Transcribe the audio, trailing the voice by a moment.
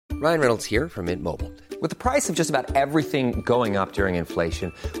Ryan Reynolds here from Mint Mobile. With the price of just about everything going up during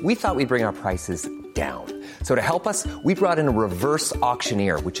inflation, we thought we'd bring our prices down. So to help us, we brought in a reverse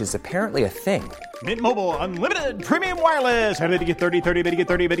auctioneer, which is apparently a thing. Mint Mobile Unlimited Premium Wireless. How to get 30, 30, bit to get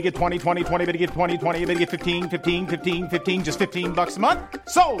 30, bit to get 20, 20, 20, bit to get 20, 20, bit to get 15, 15, 15, 15, just $15 a month?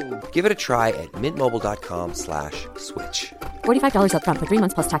 Sold! Give it a try at mintmobile.com/switch. $45 up front for 3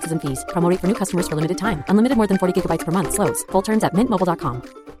 months plus taxes and fees. Promo rate for new customers for limited time. Unlimited more than 40 gigabytes per month. Slows full terms at mintmobile.com.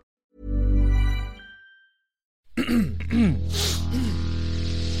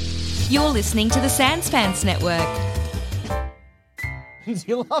 You're listening to the Sanspants Network.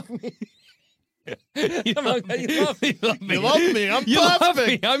 You love me. You love me. You love me. You love me. I'm You love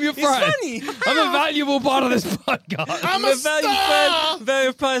perfect. me. I'm your friend. Funny. I'm a valuable part of this podcast. I'm a star.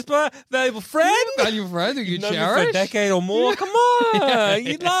 Valuable friend who you known me for cherish. a decade or more. Come on.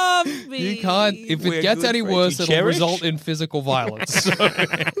 You love me. You can't. If it gets any worse, it'll result in physical violence.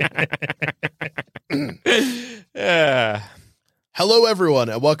 Hello, everyone,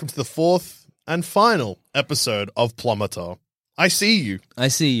 and welcome to the fourth and final episode of Plummeter. I see you. I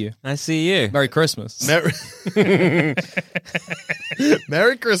see you. I see you. Merry Christmas. Merry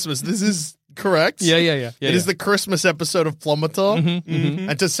Christmas. This is correct. Yeah. It is the Christmas episode of Plummeter.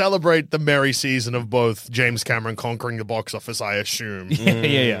 And to celebrate the merry season of both James Cameron conquering the box office, I assume.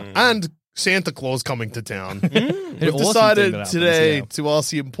 Yeah. And Santa Claus coming to town. An We've awesome decided thing that happens, today yeah. to ask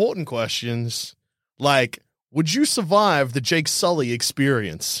the important questions like, would you survive the Jake Sully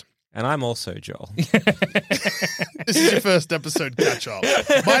experience? And I'm also Joel. This is your first episode catch-up.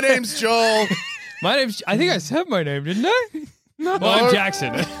 My name's Joel. My name's. I think I said my name, didn't I? No. Well, I'm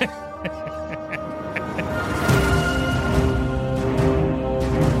Jackson.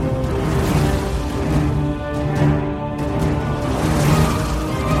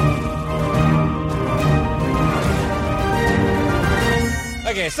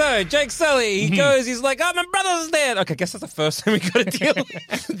 Okay, so Jake Sully, he goes, he's like, oh, my brother's dead. Okay, I guess that's the first thing we got to deal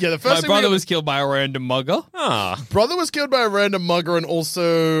with. Yeah, the first My thing brother was killed by a random mugger. brother was killed by a random mugger, and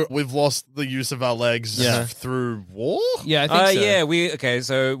also we've lost the use of our legs through war. Yeah, I think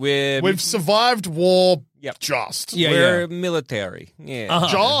so. Yeah, We've survived war. Yep. Just Yeah, we're military. Yeah.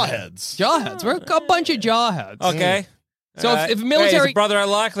 Jarheads. Jarheads. We're a bunch of jarheads. Okay. So if Hey, military... the brother I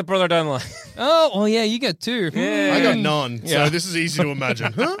like, the brother I don't like. Oh, well, yeah, you get two. Yeah. I got none, Yeah. so this is easy to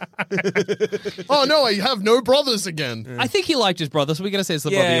imagine. Huh? Oh no, I have no brothers again. I think he liked his brother, so we're going to say it's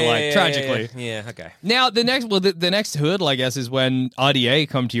the brother you like, tragically. Yeah, okay. Now, the next hurdle, I guess, is when RDA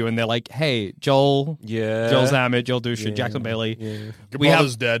come to you and they're like, hey, Joel Zammit, Joel Dusha, Jackson Bailey. Your We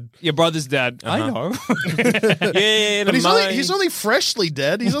brother's dead. Your brother's dead. I know. Yeah, But he's only freshly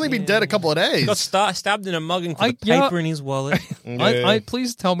dead. He's only been dead a couple of days. got stabbed in a mug and put I- the paper yeah. in his wallet. I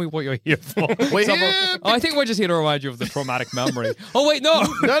please tell me what you're here for. We're here I think we're just here to remind you of the traumatic memory. Oh, wait, no.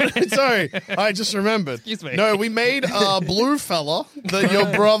 No, sorry. I just remembered. Excuse me. No, we made a blue fella that your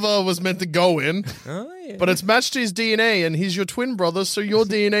brother was meant to go in, Oh, yeah. but it's matched to his DNA, and he's your twin brother, so your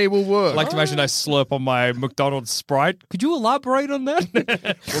DNA will work. I like to imagine I slurp on my McDonald's Sprite. Could you elaborate on that?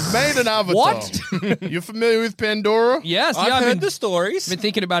 We've made an avatar. What? You familiar with Pandora? Yes, yeah, I've I've heard the stories. been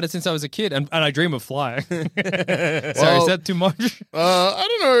thinking about it since I was a kid, and I dream of flying. Sorry, Well, is that too much? I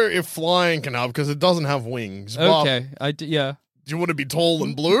don't know if flying can help because it doesn't have wings. But Okay, yeah. do you want to be tall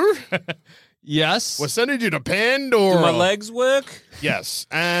and blue? Yes. We're sending you to Pandora. Do my legs work? Yes,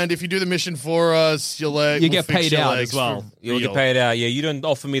 and if you do the mission for us, You get paid out as well. You'll get paid out. Yeah, you don't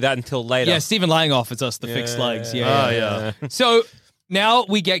offer me that until later. Yeah, Stephen Lang offers us the fixed legs. Yeah. Oh, yeah. yeah. So now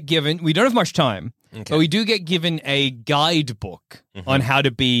we get given, we don't have much time, but we do get given a guidebook on how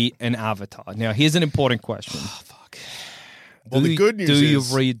to be an avatar. Now, here's an important question. Well, the good news do you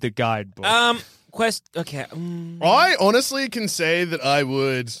is- read the guidebook? Okay. I honestly can say that I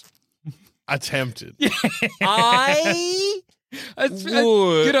would attempt it.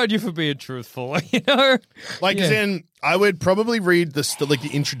 Good on you for being truthful. You know, Like, as in, I would probably read the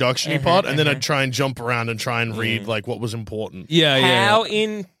introduction part, and then I'd try and jump around and try and read like what was important. yeah.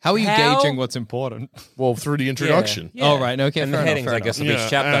 How are you gauging what's important? Well, through the introduction. Oh, right. Okay, and fair the headings, enough, I guess, of Yeah, each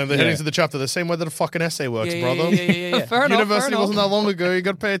chapter. and the headings of the chapter, the same way that a fucking essay works, brother. Yeah. Fair enough. University wasn't that long ago. You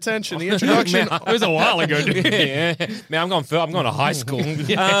got to pay attention. The introduction. It was a while ago, dude. Yeah. Man, I'm going to high school.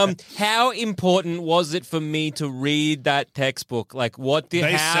 How important was it for me to read that textbook? Like, what did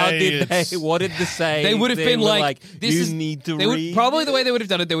They say they it's- say? They would have been like, this need to They would, read. probably the way they would have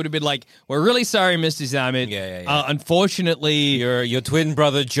done it, they would have been like, "We're really sorry, Mr. Zamet. Yeah. Unfortunately, Your twin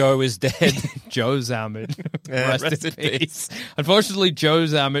brother Joe is dead. Joe Zamet, Yeah, rest in peace. Unfortunately, Joe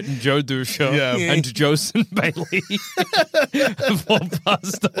Zamet and Joe Dusha and Joseph Bailey have all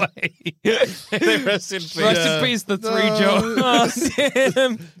passed away. Rest in peace. Rest in peace, the three Joes. Oh,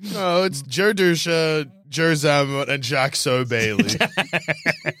 damn. No, it's Joe Dusha, Joe Zammett, and Jack So Bailey.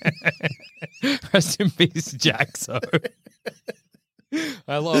 Rest in peace, Jaxo.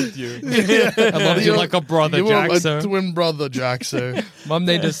 I loved you. I loved you like a brother, You were a Jaxo. twin brother, Jaxo. Mum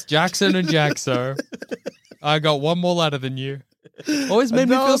named us Jackson and Jaxo. I got one more letter than you. Always made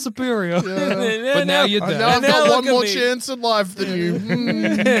me feel superior. But now you're And dead. now I've now got look one at more me. chance in life than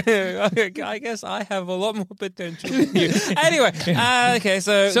you. I guess I have a lot more potential than you. Anyway, okay,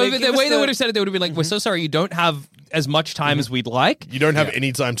 so So they the give way us they would have said it, they would have been like, "We're so sorry, you don't have as much time as we'd like." You don't have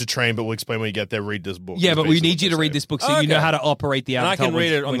any time to train, but we'll explain when you get there. Read this book. Yeah, is but we basically need you what to they read say. this book so you Okay. know how to operate the and I avatar. can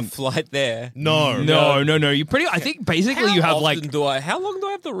read it on when- the flight there. No. No. You pretty. I think basically you have How like often do I? How long do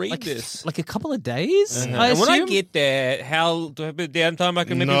I have to read this? like a couple of days. And I when I assume? get there, how do I have a bit of downtime? I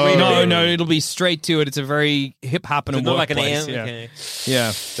can maybe No. read it. no, it'll be straight to it. It's a very hip happening Not like an workplace. ant. Yeah. Okay.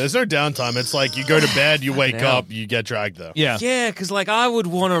 Yeah, There's no downtime. It's like you go to bed, you wake Now. up, you get dragged there. yeah, Yeah, because like I would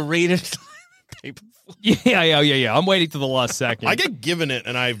want to read it. yeah. I'm waiting to the last second. I get given it,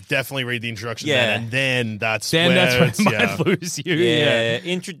 and I definitely read the introduction Yeah. then, and then that's then where that's when it's, it might lose you. Yeah,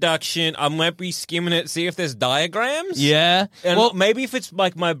 introduction. I might be skimming it, see if there's diagrams. Yeah. And Well, maybe if it's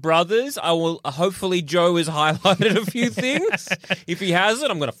like my brother's, I will. Hopefully, Joe has highlighted a few things. If he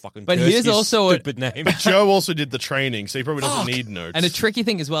hasn't, I'm gonna fucking. But curse here's his also a- stupid name. Joe also did the training, so he probably doesn't need notes. and a tricky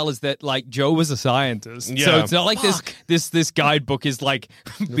thing as well is that like Joe was a scientist, so Yeah. it's not like this guidebook is like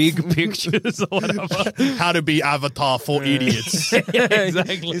big pictures or whatever. how to be Avatar for idiots.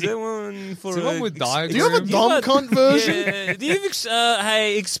 Exactly. Is there one for Is there one with diagrams? Do you have a dumb cunt version? Yeah. Do you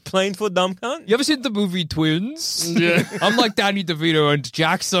hey explain for dumb cunt? You ever seen the movie Twins? Yeah. I'm like Danny DeVito and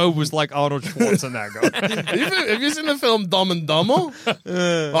Jaxo was like Arnold Schwarzenegger. Have you seen the film Dumb and Dumber?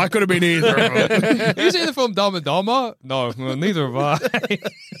 I could have been either of them. Have you seen the film Dumb and Dumber? No, well, neither have I.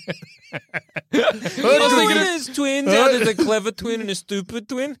 You know when there's twins, how there's a clever twin and a stupid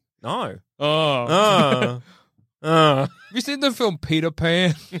twin? No. Oh. Uh. Have you seen the film Peter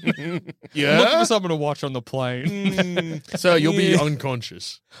Pan? Looking Yeah? for something to watch on the plane. So you'll be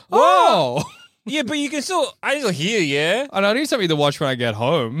unconscious. Oh! Yeah, but you can still. I still hear, yeah. And I need something to watch when I get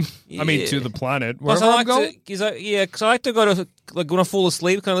home. I mean, Yeah. to the planet. Plus, Wherever I I'm like going. because I like to go to like when I fall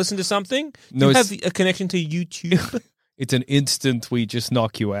asleep. Can I listen to something? No, Do you have it's- a connection to YouTube? It's an instant we just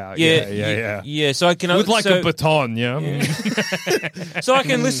knock you out. Yeah, Yeah. Yeah, so I can With like so, a baton, yeah. so I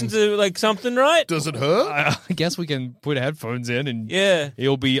can listen to like something, right? Does it hurt? I guess we can put headphones in and Yeah.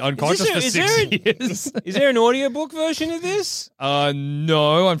 he'll be unconscious for is 6 there- years. Is there an audiobook version of this?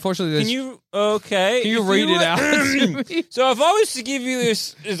 No, unfortunately, there's. Can you? Okay. Can you if read it were- out to me? So if I was to give you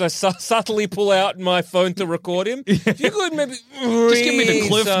this, as I subtly pull out my phone to record him, if you could maybe Just give me the read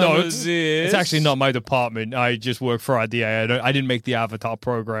cliff some of notes. this. It's actually not my department. I just work for IDA. I didn't make the Avatar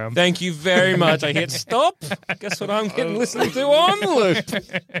program. Thank you very much. I hit stop. Guess what I'm getting listened to on loop.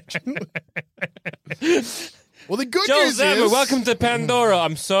 Well, the good Joel news Zammer, is... welcome to Pandora.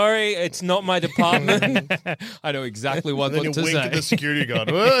 I'm sorry, it's not my department. I know exactly what Then you to wink at the say. security guard.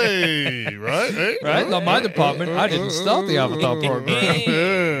 Hey, right? Hey, Right? Not my department. I didn't start the Avatar program.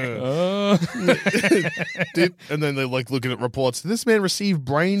 And then they're like looking at reports. Did this man receive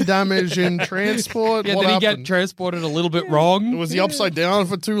brain damage in transport? Yeah, what did he get happened? transported a little bit wrong? Was he upside down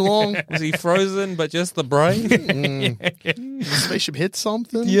for too long? Was he frozen, but just the brain? The spaceship hit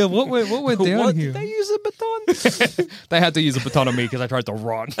something? Yeah, what went down What here? did they use a baton? They had to use a baton on me because I tried to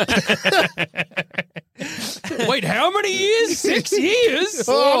run. Wait, how many years? 6 years?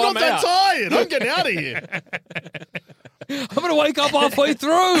 Oh, I'm I'm not that out. tired. I'm getting out of here. I'm going to wake up halfway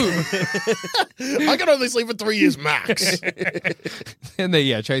through. I can only sleep for 3 years max. And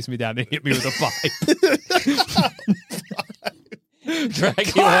they, chased me down and hit me with a pipe.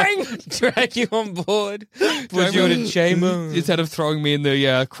 Drag you on board, put you in a chamber. Instead of throwing me in the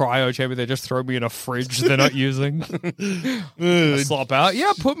cryo chamber, they just throw me in a fridge they're not using. I slop out.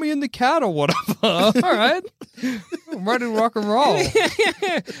 Yeah, put me in the cat or whatever. All right. I'm ready to rock and roll.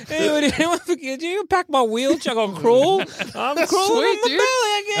 Anyway, did you pack my wheelchair? I'm gonna crawl. I'm crawling Sweet, on my dude. belly,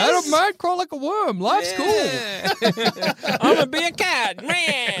 I I don't guess. mind. Crawl like a worm. Life's cool. I'm gonna be a cat.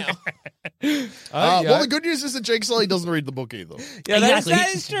 Meow. Well, the good news is that Jake Sully doesn't read the book either. Yeah, Exactly.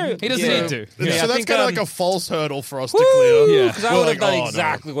 that is true. He doesn't need to. So I that's think, kind of like a false hurdle for us to clear. Yeah. Because I We're would have like, done oh, no.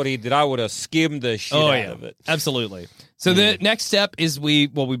 exactly what he did. I would have skimmed the shit out of it. Absolutely. So the next step is we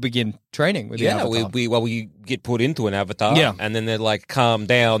begin training with the Yeah, avatar. we get put into an avatar, Yeah. and then they're like, calm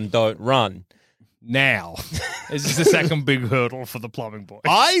down, don't run. Now, this is the second big hurdle for the plumbing boy.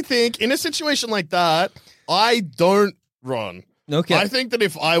 I think in a situation like that, I don't run. Okay. I think that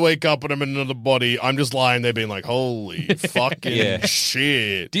if I wake up and I'm in another body, I'm just lying there being like, holy fucking Yeah.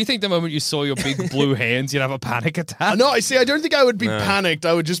 shit. Do you think the moment you saw your big blue hands, you'd have a panic attack? No, I see. I don't think I would be panicked.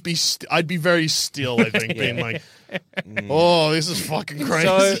 I would just be. I'd be very still. I think, being like, "Oh, this is fucking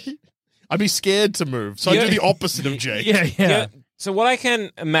crazy." I'd be scared to move, so I do the opposite of Jake. Yeah. Yeah. So what I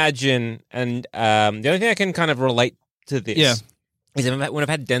can imagine, and the only thing I can kind of relate to this is when I've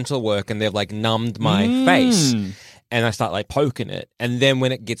had dental work and they've like numbed my face, and I start like poking it, and then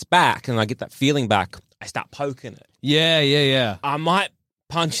when it gets back and I get that feeling back, I start poking it. Yeah. I might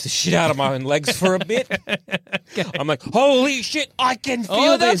punch the shit out of my own legs for a bit. I'm like, holy shit, I can feel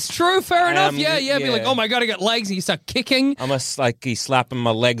Oh, that's this. true. Fair enough. Yeah. Be like, oh my God, I got legs. And you start kicking. I must like he's slapping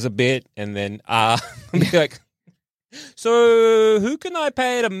my legs a bit, and then be like, so who can I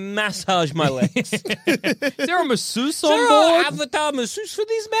pay to massage my legs? Is there a masseuse Is there on board? an avatar masseuse for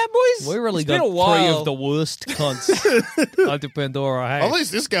these bad boys? We really It's got been a three while. of the worst cunts onto Pandora. Hey. At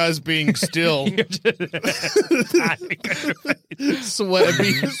least this guy's being still.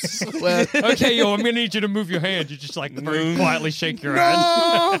 Sweat. Okay, yo, I'm gonna need you to move your hand. You just like very quietly shake your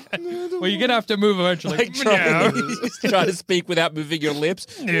hand. Well, you're gonna have to move eventually. Like try to speak without moving your lips.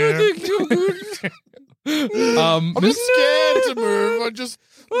 I'm just scared to move. I just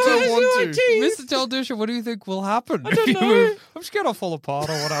don't want to. Mr. Teldusha, what do you think will happen if you move? I'm just gonna fall apart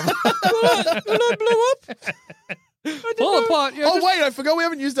or whatever. Will I blow up? Fall apart. Yeah, Oh, just- wait, I forgot we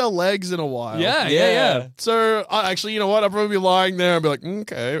haven't used our legs in a while. Yeah. So, actually, you know what? I'd probably be lying there and be like,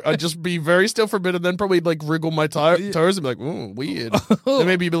 okay. I'd just be very still for a bit and then probably like wriggle my toes and be like, weird. Then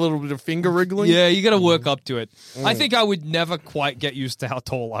maybe a little bit of finger wriggling. Yeah, you got to work up to it. I think I would never quite get used to how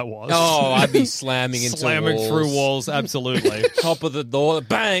tall I was. Oh, I'd be slamming into slamming walls. through walls, absolutely. Top of the door,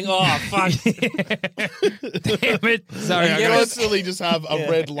 bang! Oh fuck! Damn it! Sorry, You I got constantly just have a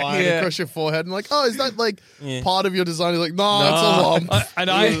red line Yeah. across your forehead and like, oh, is that like part of your design? You're like, no, it's a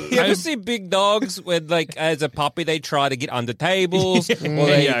lump. You ever see big dogs when, like, as a puppy, they try to get under tables, or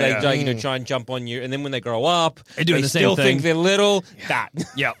they try and jump on you, and then when they grow up, They're doing they the same still thing. think they're little. That,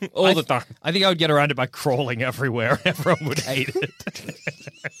 Yeah, all the time. I think I would get around it by crawling everywhere. Everyone would hate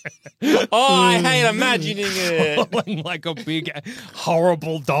it. Oh, I hate imagining it. Crawling like a big,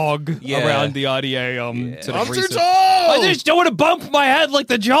 horrible dog Yeah. around the RDA. Sort of I'm too research. tall. I just don't want to bump my head like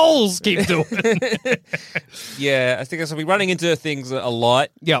the Joels keep doing. Yeah, I think I'll be running into things a lot.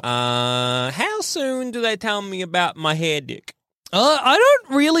 Yep. How soon do they tell me about my hair dick? I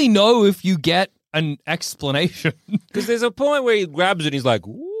don't really know if you get an explanation. Because there's a point where he grabs it and he's like,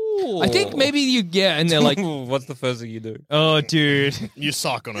 ooh. I think maybe you get, and they're like, what's the first thing you do? oh, dude. You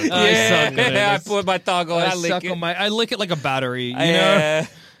suck on it. I suck on it. I put my tongue on. I lick suck it. on my. I lick it like a battery. You know. Yeah.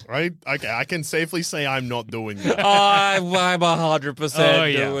 Right? Okay, I can safely say I'm not doing that. I'm 100% Oh,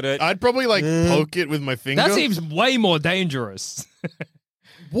 yeah. doing it. I'd probably like poke it with my finger. That seems way more dangerous.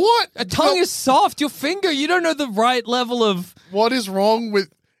 What? A tongue is soft. Your finger, you don't know the right level of. What is wrong with?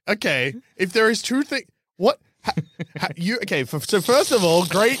 Okay, if there is two things, what? Okay, so first of all,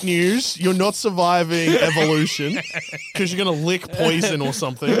 great news. You're not surviving evolution because you're gonna lick poison or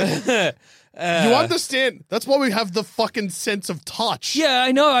something. You understand? That's why we have the fucking sense of touch. Yeah,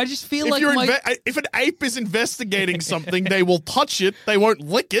 I know. I just feel If like you're my if an ape is investigating something, they will touch it. They won't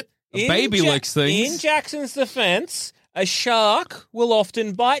lick it. a baby licks things. In Jackson's defense, a shark will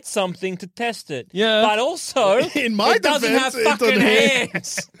often bite something to test it. Yeah. But also, In my it doesn't defense, have it fucking doesn't have-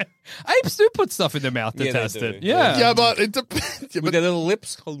 hands. Apes do put stuff in their mouth to Yeah, they test do. it. Yeah. Yeah, but it depends. With their little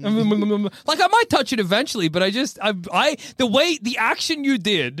lips. Like I might touch it eventually, but the way the action you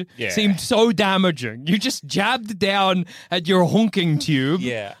did seemed so damaging. You just jabbed down at your honking tube.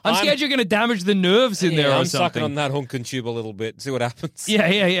 Yeah. I'm scared you're going to damage the nerves in there or I'm something. sucking on that honkin' tube a little bit. See what happens.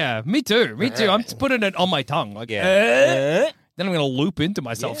 Yeah. Me too. I'm just putting it on my tongue. Like, then I'm going to loop into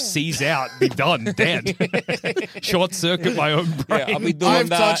myself, seize out, be done, dead. Short circuit my own brain. Yeah, I'll be doing I've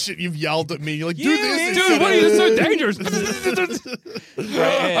that. touched it. You've yelled at me. You're like, do this. Dude, what are you? That's so dangerous.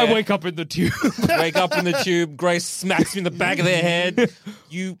 Yeah. I wake up in the tube. Wake up in the tube. Grace smacks me in the back of their head.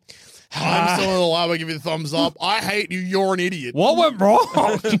 You. I'm still in the lab. I give you the thumbs up. I hate you. You're an idiot. What went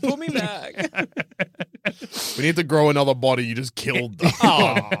wrong? Put me back. We need to grow another body. You just killed them.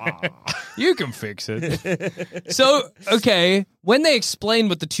 You can fix it. So, okay, when they explain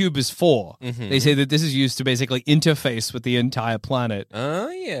what the tube is for, they say that this is used to basically interface with the entire planet. Oh,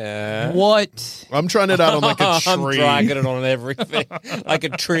 yeah. What? I'm trying it out on like a tree. I'm dragging it on everything. Like a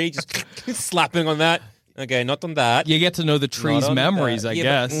tree, just slapping on that. Okay, not on that. You get to know the tree's Not on memories, that. I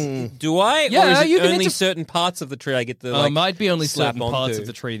Yeah, guess. Do I? Yeah, or is it you can only certain parts of the tree I get to Might be only slap certain parts onto? of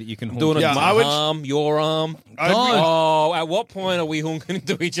the tree that you can Doing hold. it Yeah, with I my would- arm, your arm. God. At what point are we honking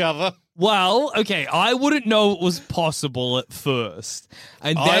into each other? Well, okay, I wouldn't know it was possible at first.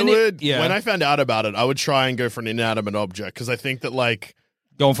 And then I would, yeah, when I found out about it, I would try and go for an inanimate object because I think that like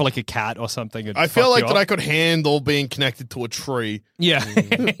going for like a cat or something. I feel like that I could handle being connected to a tree. Yeah.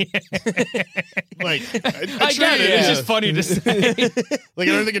 Like a I tree, get it. It's yeah. just funny to say. Like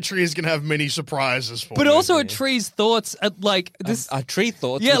I don't think a tree is gonna have many surprises for But me. also a tree's thoughts, like this. Our tree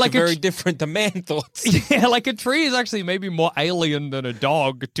thoughts Yeah, which like are a very tr- different to man thoughts. Yeah, like a tree is actually maybe more alien than a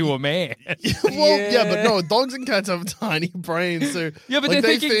dog to a man. Well, yeah, but no, dogs and cats have tiny brains. So Yeah, but like, they're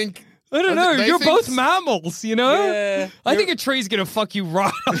they thinking- think. I don't know. They You're think- both mammals, you know? Yeah. I think a tree's going to fuck you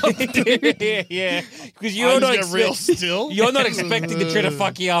right up, dude. yeah. Because I you're just not get real still. You're not expecting the tree to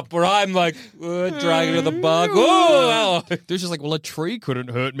fuck you up, where I'm like, dragging to the bug. Oh, They're just like, well, a tree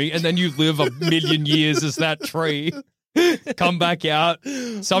couldn't hurt me. And then you live a million years as that tree. Come back out.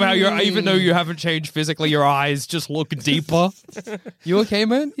 Somehow, even though you haven't changed physically, your eyes just look deeper. You okay,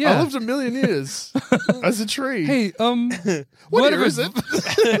 man? I Yeah. lived a million years as a tree. Hey, what year is it?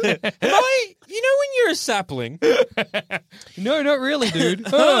 you know when you're a sapling? No, not really, dude.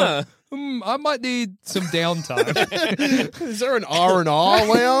 I might need some downtime. Is there an R&R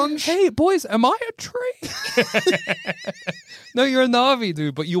lounge? Hey, boys, am I a tree? No, you're a Navi,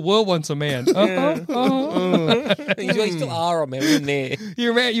 dude, but you were once a man. You still are, man. We're in there.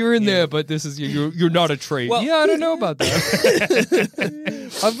 You're in there, but this is you're not a tree. Well- yeah, I don't know about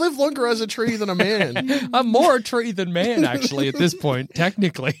that. I've lived longer as a tree than a man. I'm more a tree than man, actually, at this point,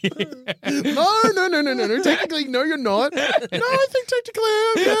 technically. No. Technically, no, you're not. No, I think technically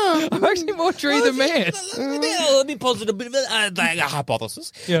I am, yeah. I'm actually more tree than man. Let me posit a bit of a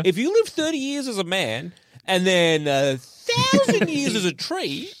hypothesis. Yeah. If you live 30 years as a man and then 1,000 years as a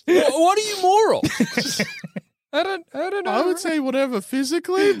tree, what are you more of? I don't know. I would say whatever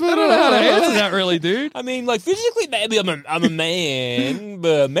physically, but I don't know how to answer that, really, dude. I mean, like physically, maybe I'm a man,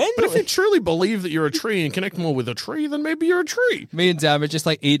 but mentally, But if you truly believe that you're a tree and connect more with a tree, then maybe you're a tree. Me and Sam are just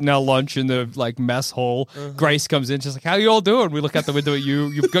like eating our lunch in the like mess hall. Grace comes in, she's like, "How you all doing?" We look out the window at you.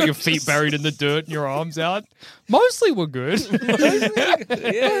 You've got your feet buried in the dirt and your arms out. Mostly we're good. Mostly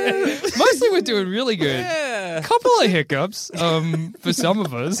we're doing really good. yeah. Couple of hiccups for some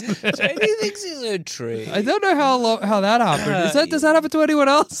of us. JD thinks he's a tree. I don't know how that happened. Does that happen to anyone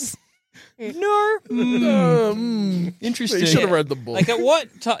else? No. Interesting. You should have read the book. Like, at what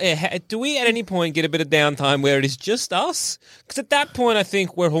do we at any point get a bit of downtime where it is just us? Because at that point, I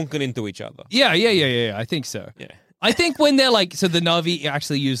think we're honking into each other. Yeah. I think so. Yeah. I think when they're like, so the Navi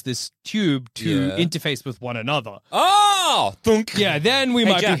actually use this tube to Yeah. interface with one another. Oh, thunk. Yeah, then we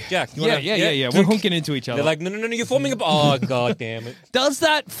Hey, might be. Jack, you yeah, wanna- yeah. We're Thunk. honking into each other. They're like, no, you're forming a. Oh, god damn it. Does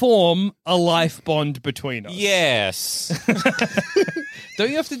that form a life bond between us? Yes. Don't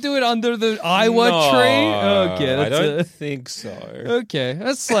you have to do it under the Iowa No, tree? Okay, I that's don't think so. okay.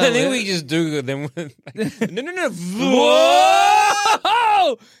 That's I slightly. think we just do it. Then no.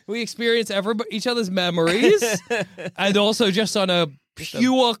 Whoa! We experience each other's memories, and also just on a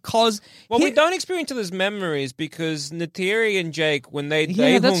pure cause. Well, we don't experience each other's memories because Nateri and Jake, when they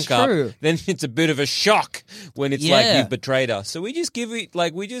that's hook true. up, then it's a bit of a shock when it's Yeah. like you've betrayed us. So we just give it,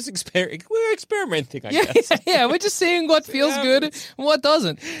 like, we're experimenting, I Yeah, guess. yeah, we're just seeing what feels good and what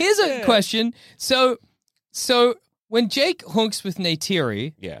doesn't. Here's a question. So when Jake hunks with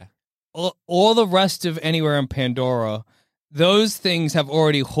Neytiri, Yeah. all the rest of Anywhere in Pandora, those things have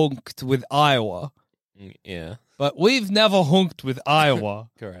already hunked with Iowa, Yeah. but we've never hunked with Iowa.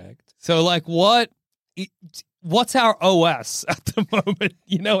 Correct. So, like, what's our OS at the moment?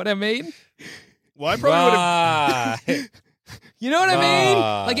 You know what I mean? Well, I probably would have. Right. You know what I mean?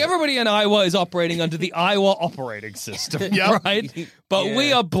 Right. Like, everybody in Iowa is operating under the Iowa operating system, Yep. right? But we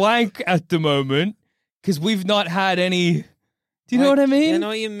Yeah. are blank at the moment because we've not had any. Do you know what I mean? I know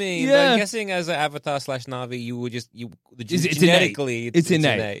what you mean. But Yeah. I'm guessing as an Avatar / Navi, you would just It's genetically innate. It's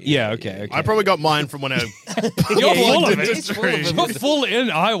innate. Yeah, okay. I probably got mine from when I. You're Yeah, full you of did. it. It's full of it. You're full in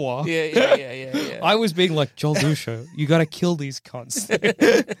Iowa. Yeah. I was being like, Joel Dusha, you got to kill these cunts.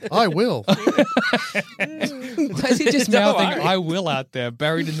 I will. Why is he just Don't mouthing worry. I will out there,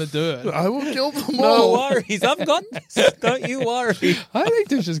 buried in the dirt? I will kill them No all. worries. I've got this. Don't you worry. I think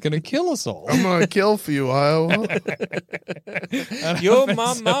Dusha's going to kill us all. I'm gonna kill for you, Iowa. You're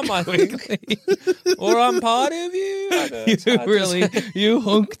my mum, I think. Or I'm part of you. I know, it's hard to You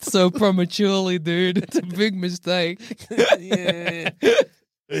hunked so prematurely, dude. It's a big mistake. yeah.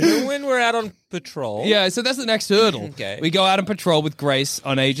 When we're out on patrol. Yeah, so that's the next hurdle. Okay. We go out on patrol with Grace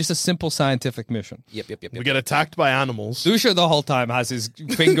on just a simple scientific mission. Yep. We get attacked by animals. Dusha the whole time has his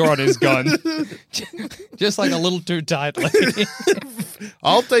finger on his gun. Just like a little too tightly.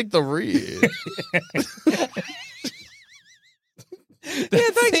 I'll take the rear.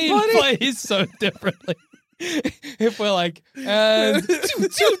 The scene plays so differently. If we're like, and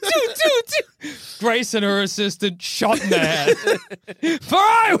Grace and her assistant shot in the head. For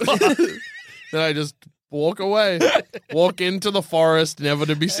Iowa! Then I just walk away. Walk into the forest, never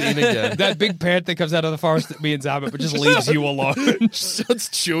to be seen again. That big panther comes out of the forest at me and Zamet, but just leaves you alone. Starts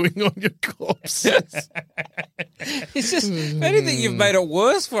chewing on your corpse. It's just, if anything, you've made it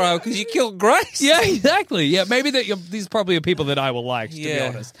worse for her because you killed Grace. Yeah, exactly. Yeah, maybe these probably are people that I will like, to be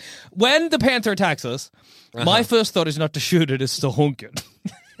honest. When the panther attacks us, my first thought is not to shoot it, it's to hunk it.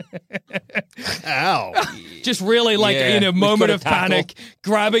 Ow. Just really like in a we've moment got a of tackle. panic,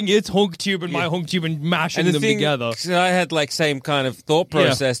 grabbing its hunk tube and my hunk tube and mashing And them together. So I had like same kind of thought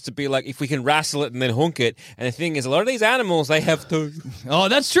process to be like, if we can wrestle it and then hunk it. And the thing is, a lot of these animals, they have to. Oh,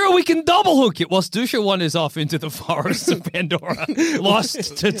 that's true. We can double hook it whilst Dusha wanders off into the forests of Pandora,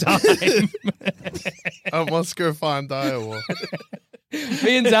 lost to time. I must go find Iowa.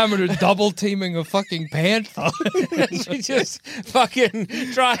 Me and Zamet are double teaming a fucking panther. We just fucking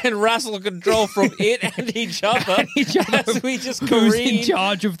try and wrestle control from it and each other. As we just Who's careen. in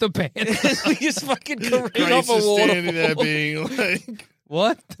charge of the panther? We just fucking careen Grace off a is standing there waterfall. being like,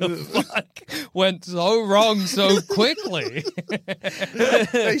 What the fuck went so wrong so quickly?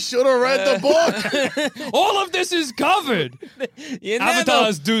 they should have read the book. All of this is covered. You never-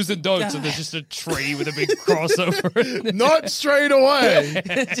 Avatar's do's and don'ts, and there's just a tree with a big cross over it. Not straight away.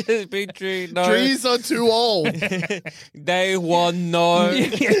 Just big tree. No. Trees are too old. Day one, no. You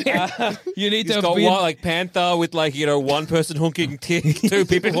need He's to got be one like panther with like, one person hunking tick, two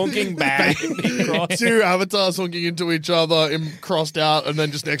people hunking bang. Big cross. Two avatars honking into each other and crossed out, and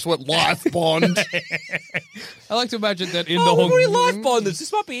then just next one, life bond. I like to imagine that in Oh, the we've hunk. already life bonded.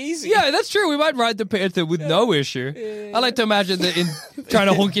 This might be easy. Yeah, that's true. We might ride the panther with no issue. I like to imagine that in trying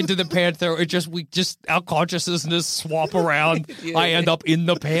to hunk into the panther, we just our consciousness swap around. I end up in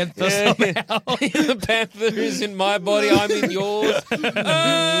the panther somehow. The panther is in my body. I'm in yours.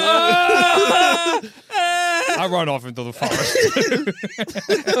 I run off into the forest.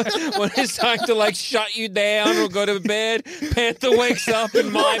 When it's time to like shut you down or go to bed, panther wakes up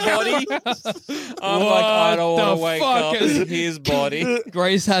in my body. I'm like, I don't want to wake up in his body.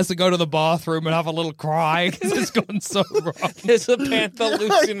 Grace has to go to the bathroom and have a little cry because it's gone so wrong. There's a panther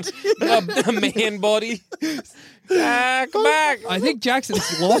loose in a man body. Come back. I think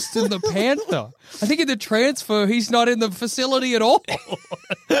Jackson's lost in the panther. I think in the transfer, he's not in the facility at all.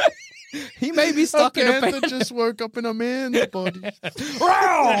 He may be stuck in a Panther panther. just woke up in a man's body.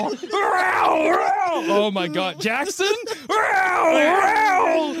 Oh my God, Jackson!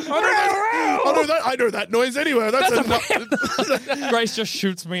 I know that noise anywhere. That's a Grace just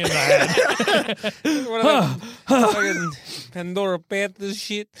shoots me in the head. One of the fucking Pandora Panther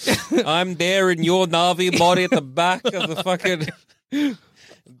shit. I'm there in your Navi body at the back of the fucking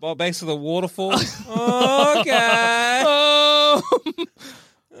base of the waterfall. Okay.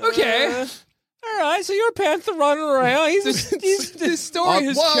 Okay. All right, so you're a panther running around. This story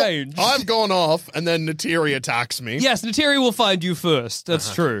has changed. I've gone off, and then Natiri attacks me. Yes, Natiri will find you first.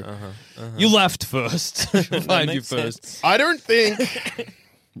 That's true. You left first. She'll find you makes first. sense. I don't think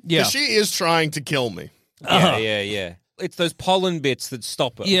Yeah. she is trying to kill me. Yeah. It's those pollen bits that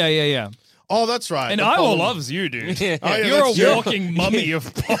stop her. Yeah. Oh, that's right. And The Iowa pollen- loves you, dude. Yeah. Oh, yeah, You're that's a true. walking mummy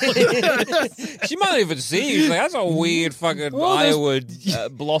of pollen. She might not even see you. She's like, that's a weird fucking Well, there's- Iowa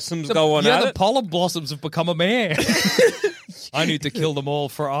blossoms going yeah, at the it. pollen blossoms have become a man. I need to kill them all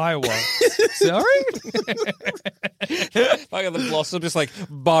for Iowa. Sorry? Fucking the blossom just like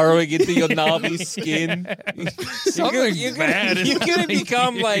burrowing into your Navi skin. Something bad is You're gonna happening to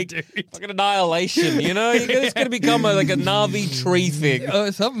become you, like dude. fucking annihilation. It's gonna become like a Navi tree thing.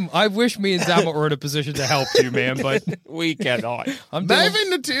 I wish me and Zamet were in a position to help you, man, but We cannot. I'm doing...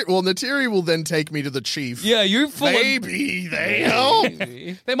 Maybe Natiri will then take me to the chief. Yeah, you're full of... Maybe they help.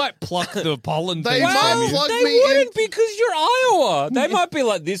 They might pluck the pollen They things might from you. plug They me in. wouldn't because you're Iowa. They might be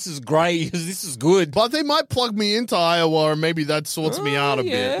like, this is great because this is good. But they might plug me into Iowa, or maybe that sorts me out a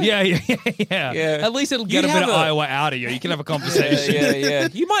bit. Yeah. Yeah. At least it'll get You a bit of have a- Iowa out of you. You can have a conversation. Yeah.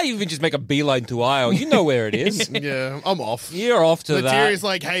 You might even just make a beeline to Iowa. You know where it is. Yeah, I'm off. You're off to that. Natiri's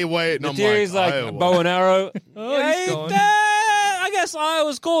like, hey, wait. And Natiri's I'm like, Iowa. bow and arrow. Oh, he's Hey, gone. Dad! guess I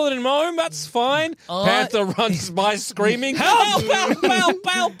was calling him home. That's fine. Panther runs by screaming, help, help, help,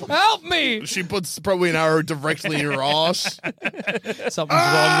 help. Help me! She puts probably an arrow directly in your ass. Something's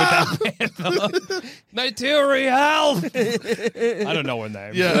wrong with that panther. Neytiri, help! I don't know her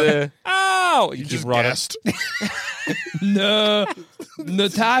name. Yeah. Oh, You keep just running. guessed. No.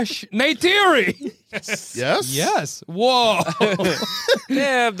 Natash. Neytiri! Yes? Yes. Whoa.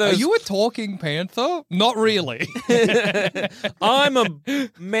 Yeah, Are those, you a talking panther? Not really. I'm a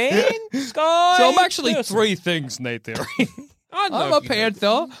man, Sky. So I'm actually person. three things, Neytiri. I don't know I'm a if you know.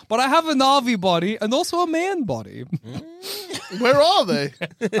 panther, but I have a Na'vi body and also a man body. Where are they?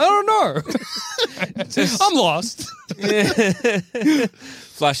 I don't know. I'm lost.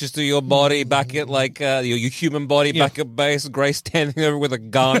 Flashes through your body back at like your human body back at base. Grace standing there with a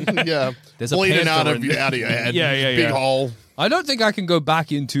gun. Yeah. There's a bleeding panther out of your head. Yeah, yeah, Big yeah. hole. I don't think I can go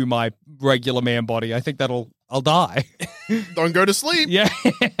back into my regular man body. I think I'll die. Don't go to sleep. Yeah.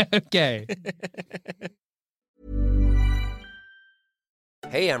 Okay.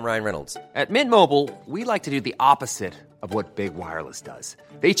 Hey, I'm Ryan Reynolds. At Mint Mobile, we like to do the opposite of what Big Wireless does.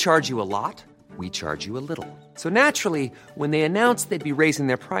 They charge you a lot, we charge you a little. So naturally, when they announced they'd be raising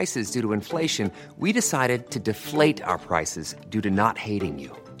their prices due to inflation, we decided to deflate our prices due to not hating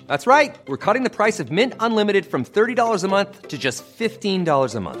you. That's right. We're cutting the price of Mint Unlimited from $30 a month to just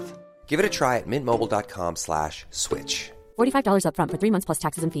 $15 a month. Give it a try at mintmobile.com/switch. $45 upfront for 3 months plus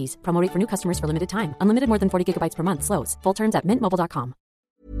taxes and fees. Promo rate for new customers for limited time. Unlimited more than 40 gigabytes per month. Slows full terms at mintmobile.com.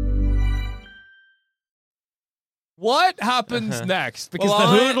 What happens next? Because Well, the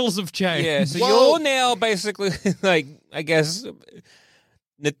I- hurdles have changed. Yeah, so Well- you're now basically like, I guess,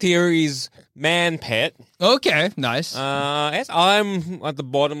 Natiri's man pet. Okay, nice. Yes, I'm at the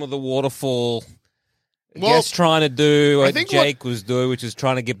bottom of the waterfall. I Well, guess trying to do I what think Jake was doing, which is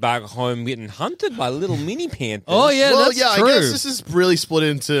trying to get back home, getting hunted by little mini panthers. Oh, yeah, well, that's yeah, true. I guess this is really split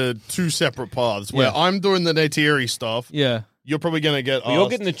into two separate paths where Yeah. I'm doing the Neytiri stuff. Yeah. You're probably going to get Well, you're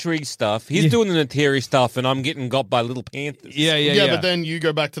asked. getting the tree stuff. He's doing the Natiri stuff, and I'm getting got by little panthers. Yeah, yeah, yeah, yeah. but then you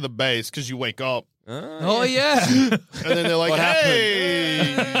go back to the base because you wake up. Oh, yeah. And then they're like, What happened?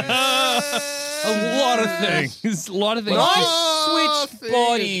 hey. A lot of things. A lot of things. When I Oh, switched thing.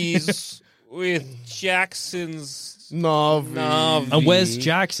 bodies with Jackson's Navi. Navi. And where's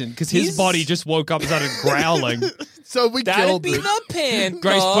Jackson? Because his He's- body just woke up and started growling. So we That'd killed be it. the panther.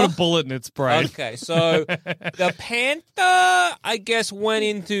 Grace put a bullet in its brain. Okay, so the panther, I guess, went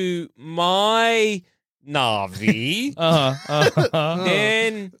into my Navi.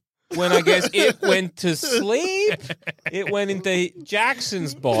 Then, when I guess it went to sleep, it went into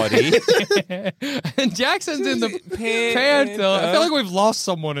Jackson's body. And Jackson's in the Panther. panther. I feel like we've lost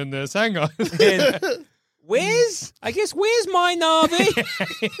someone in this. Hang on. And where's my Navi?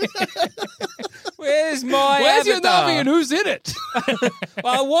 Where's my Where's your avatar? Navi and who's in it? Well,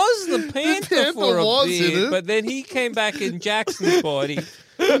 I was the panther panther for a was bit, in it. but then he came back in Jackson's body.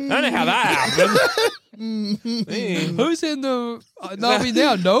 I don't know how that happened. Who's in the Navi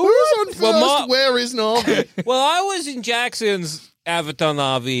now? No Who's one? on first? Well, Where is Navi? Well, I was in Jackson's avatar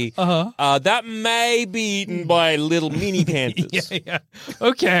Navi. Uh-huh. That may be eaten by little mini panthers. Yeah.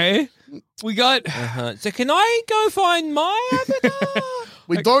 Okay. We got. So can I go find my avatar?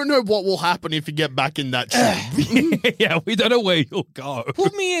 We don't know what will happen if you get back in that tube. Yeah, we don't know where you'll go.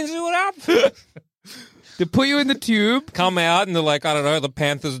 Put me in, see what happens. They put you in the tube. Come out and they're like, I don't know, the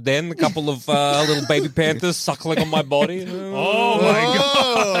panther's den, a couple of little baby panthers suckling on my body. Oh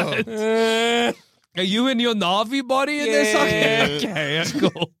my god. Uh, Are you in your Navi body in this? Yeah. Okay, that's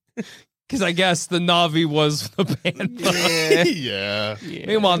cool. Because I guess the Navi was the panther. yeah.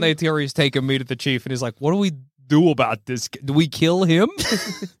 Meanwhile, Neytiri's taking me to the chief and he's like, what do we do about this? Do we kill him?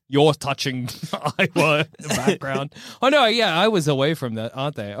 You're touching Iowa in the background. Oh, no, yeah, I was away from that,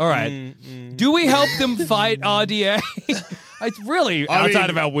 aren't they? All right. Do we help them fight RDA? It's really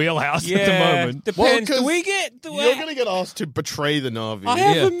outside of our wheelhouse at the moment. Depends. Well, 'cause do we get... Do You're going to get asked to betray the Navi. I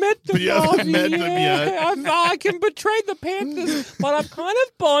haven't met them. But you haven't Navi met them yet. I can betray the Panthers, but I've kind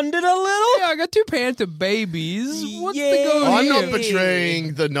of bonded a little. Yeah, I got two panther babies. What's Yeah. the go I'm here? not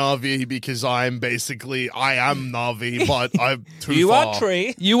betraying the Navi because I am Navi, but I'm too You far. are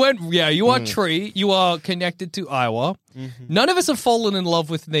tree. You are Tree. You are connected to Iowa. None of us have fallen in love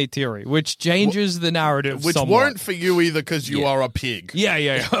with Neytiri, which changes the narrative Which somewhat. weren't for you either because you are a pig.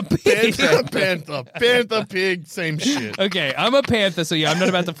 Yeah. Panther, pig, same shit. Okay, I'm a panther, so yeah, I'm not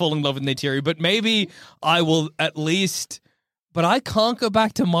about to fall in love with Neytiri, but maybe I will at least but I can't go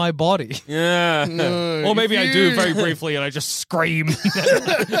back to my body. Yeah. Or maybe I do very briefly and I just scream,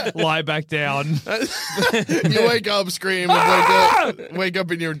 lie back down. You wake up, scream, and wake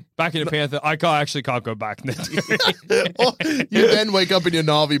up in your... Back in a panther. I actually can't go back. You then wake up in your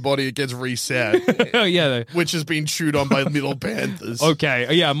Na'vi body, it gets reset, Oh, yeah. which has been chewed on by little panthers.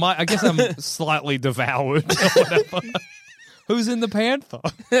 Okay. Yeah, I guess I'm slightly devoured or whatever. Who's in the panther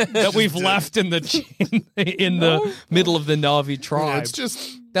that we've left in the middle of the Na'vi tribe? Yeah, it's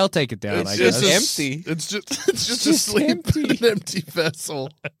just... They'll take it down, I It's guess. empty. It's just asleep in an empty vessel.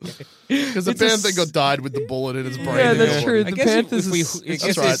 Because the panther got died with the bullet in his brain. Yeah, that's and true. all. The guess if panther's we- is- I it's, That's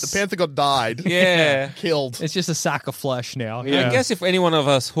guess right. it's- The panther got died. Yeah. Killed. it's just a sack of flesh now. Yeah. I guess if any one of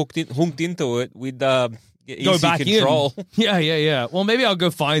us hooked into it, we'd get Go easy back control. in. Yeah. Well, maybe I'll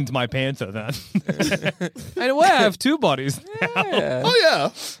go find my panther then. Anyway, I have two bodies now. Yeah. Oh, yeah.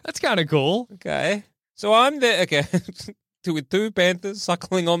 That's kind of cool. Okay. So I'm there. Okay. With two panthers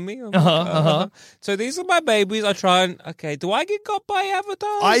suckling on me. I'm like, Uh-huh. So these are my babies. I try and, okay, do I get got by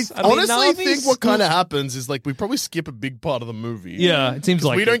avatars? I mean, honestly Na'vis? think what kind of happens is like we probably skip a big part of the movie. Yeah, it seems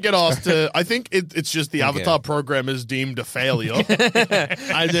like we it. don't get asked to. I think it's just the Avatar program is deemed a failure,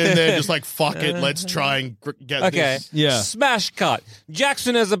 and then they're just like, "Fuck it, let's try and get Okay. this." Yeah. Smash cut.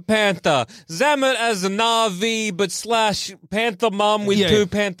 Jackson as a panther. Zamet as a Na'vi, but / panther mom with Yeah. 2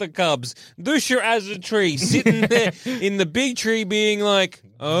 panther cubs. Dusher as a tree, sitting there in the big tree being like,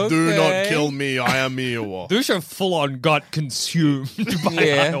 okay. Do not kill me. I am Iowa. Dusha full on got consumed by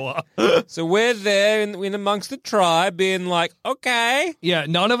Yeah. Iowa. So we're there in amongst the tribe being like, okay, Yeah,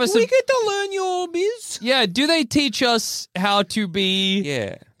 none of us we have. get to learn your biz. Yeah, do they teach us how to be?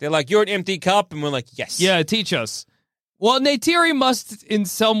 Yeah. They're like, you're an empty cup. And we're like, yes. Yeah, teach us. Well, Neytiri must in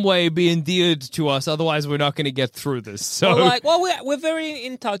some way be endeared to us, otherwise we're not going to get through this. So, We're very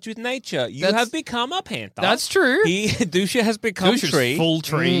in touch with nature. You That's- have become a panther. that's true. Dusha has become Dusha's tree. full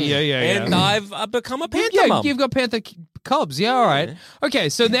tree. Yeah. And I've become a panther Yeah, mum. you've got panther cubs. Yeah, all right. Okay,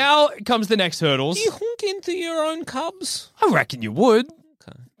 so now comes the next hurdles. Do you hunk into your own cubs? I reckon you would.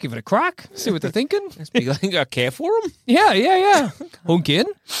 Give it a crack. See what they're thinking. Be like, I care for them. Yeah. Hunk in.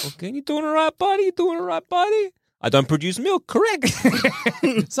 Okay, you doing all right, buddy? You doing all right, buddy? I don't produce milk, correct?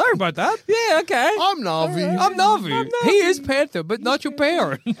 Sorry about that. Yeah, okay. I'm Na'vi. I'm Navi. He is panther, but not your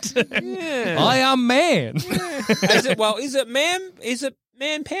parent. I am man. Is it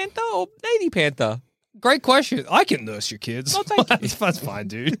man panther or lady panther? Great question. I can nurse your kids. Oh, thank you. That's fine,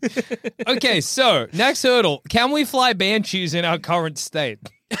 dude. Okay, so next hurdle. Can we fly banshees in our current state?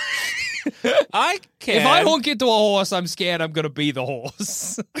 I can. If I honk into a horse, I'm scared I'm going to be the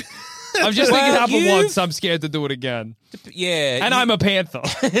horse. I'm just thinking it happened you've- once. I'm scared to do it again. Yeah. And I'm a panther.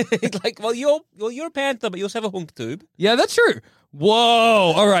 you're a panther, but you also have a hunk tube. Yeah, that's true. Whoa.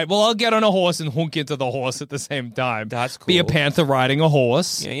 All right. Well, I'll get on a horse and honk into the horse at the same time. That's Be a cool. panther riding a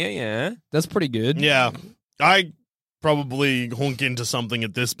horse. Yeah. That's pretty good. Yeah, I probably honk into something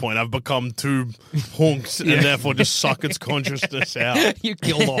at this point. I've become too honks and therefore just suck its consciousness out. You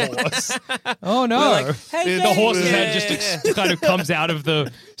kill the horse. Oh, no. Like, hey, The horse's yeah. head just kind of comes out of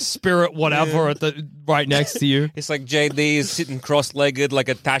the spirit whatever at the right next to you. It's like JD is sitting cross-legged, like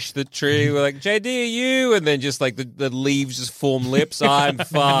attached to the tree. We're like, JD, are you? And then just like the leaves just form lips. I'm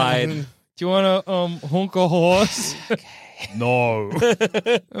fine. Do you want to honk a horse? No.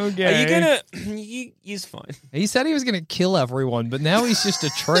 Okay. Are you gonna? He's fine. He said he was going to kill everyone, but now he's just a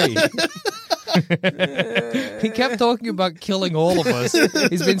tree. He kept talking about killing all of us.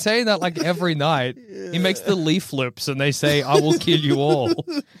 He's been saying that like every night. He makes the leaf lips and they say, I will kill you all.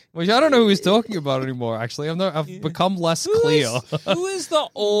 Which I don't know who he's talking about anymore, actually. I've become less clear. Who is the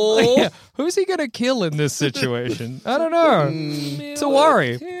all? Yeah. Who's he going to kill in this situation? I don't know. It's a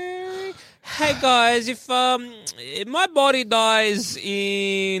worry. Hey guys, if my body dies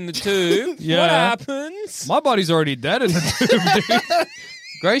in the tube, Yeah. what happens? My body's already dead in the tube, dude.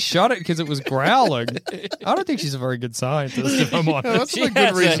 Grace shot it because it was growling. I don't think she's a very good scientist, if I'm honest. That's She a good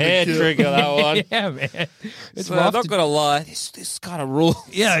has reason a to hair kill. trigger, that one. Yeah, man. It's So rough I'm not to- gonna lie, this kind of rule.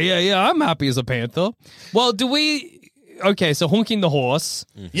 Yeah. I'm happy as a panther. Well, do we... Okay, so honking the horse.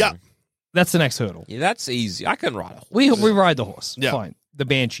 Yeah, That's the next hurdle. Yeah, that's easy. I can ride a horse. We ride the horse. Yeah. Fine. The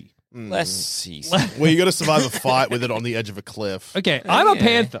banshee. Less easy. well, you got to survive a fight with it on the edge of a cliff. Okay, I'm a yeah.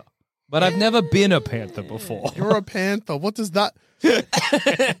 panther, but I've never been a panther before. You're a panther. What does that?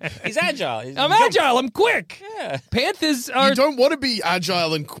 He's agile. I'm agile. I'm quick. Yeah. Panthers are... You don't want to be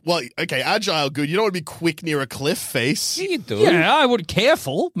agile and agile. Good. You don't want to be quick near a cliff face. Yeah, you do. Yeah, I would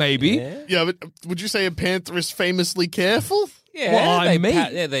careful, maybe. Yeah. Yeah, but would you say a panther is famously careful? Yeah, Well, I they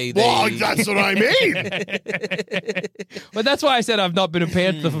mean. they Well, that's what I mean. But that's why I said I've not been a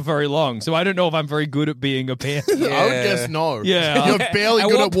panther for very long, so I don't know if I'm very good at being a panther. I would guess no. Yeah. You're barely At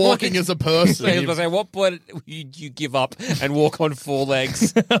good what at walking point- as a person. I was gonna say, at what point would you give up and walk on 4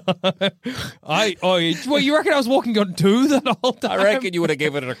 legs? Well, you reckon I was walking on 2 the whole time? I reckon you would have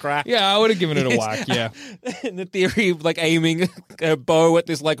given it a crack. Yeah, I would have given it a whack, yeah. In the theory of like aiming a bow at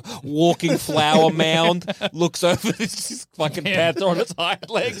this like walking flower mound, looks over this fucking panther on its hind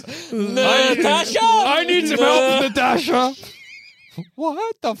legs. Natasha! I need some help, Natasha.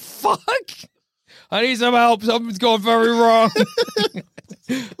 What the fuck? I need some help. Something's going very wrong.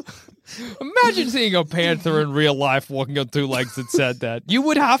 Imagine seeing a panther in real life walking on 2 legs that said that. You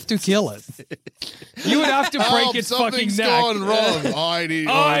would have to kill it. You would have to break its fucking something's neck. gone wrong. I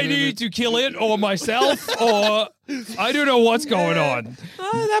need to kill it or myself or I don't know what's going on.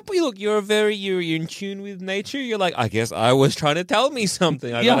 Look, you're in tune with nature. You're like, I guess I was trying to tell me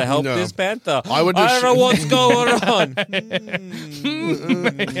something. I gotta help No. this panther. I would I don't know what's going on.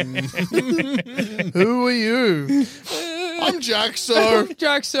 Who are you? I'm Jaxo.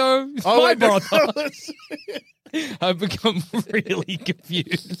 Jaxo, it's Oh, my wait, no. brother. I've become really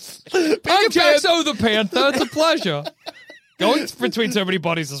confused. I'm Jaxo the Panther. It's a pleasure. Going between so many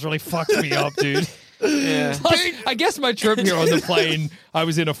bodies has really fucked me up, dude. Yeah. Plus, I guess my trip here on the plane, I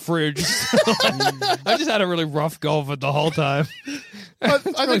was in a fridge. I just had a really rough go of it the whole time. I really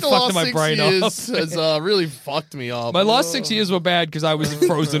think the fucked last my 6 brain years up. has really fucked me up. My last 6 years were bad because I was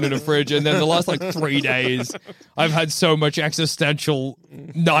frozen in a fridge, and then the last 3 days, I've had so much existential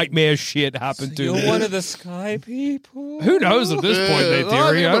nightmare shit happen to You're me. one of the sky people. Who knows at this point in their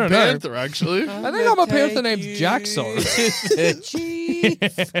theory? I'm I a don't know. panther, actually. I think I'm a panther named Jaxo.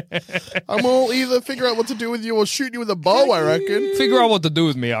 I'm all either figure out what to do with you or shoot you with a bow, I reckon. Figure out what to do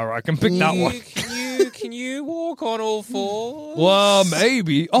with me, I reckon. Pick that one. Can you walk on all 4? Well,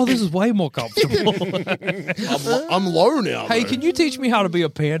 maybe. Oh, this is way more comfortable. I'm low now. Hey, though. can you teach me how to be a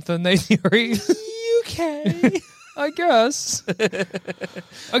panther in their theory? You can. I guess. I mean,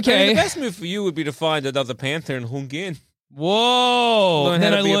 Okay. the best move for you would be to find another panther and hunk in. Whoa.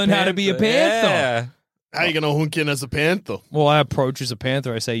 Then I learn how to be a panther. Yeah. How you gonna hunk in as a panther? Well, I approach as a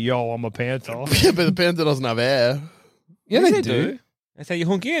panther. I say, yo, I'm a panther. Yeah, but the panther doesn't have air. Yeah, Yes, they do. That's how you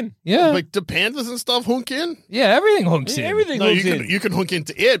hunk in. Yeah. Like, do panthers and stuff hunk in? Yeah, everything hunks in. Everything No, hunks you in. can hunk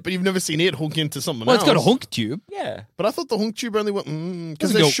into it, but you've never seen it hunk into something Well, else. it's got a hunk tube. Yeah. But I thought the hunk tube only went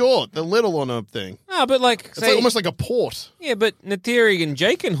because Doesn't they're go- short, they're little on a thing. Ah, but like, It's say, like almost like a port. yeah, but Nateri and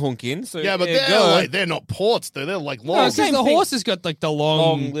Jake can hunk in. So Yeah, but there you they're go. they're not ports though. They're like No, long. because same the thing. horse has got the long.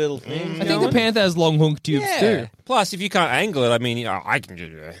 long little things. I think the panther has long hunk tubes Yeah. too. Plus, if you can't angle it, I mean, I can do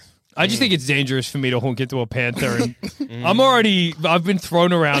that. I just think it's dangerous for me to hunk into a panther. And I've been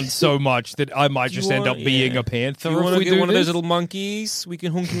thrown around so much that I might just end up being a panther You if want to we get do one of this. those little monkeys? We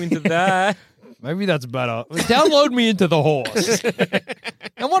can hunk you into that. Maybe that's better. Download me into the horse.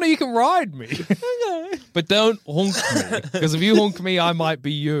 And one of you can ride me. But don't hunk me. Because if you hunk me, I might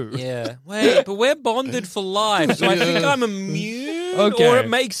be you. Yeah. Wait, but we're bonded for life, so I think I'm immune, Okay. or it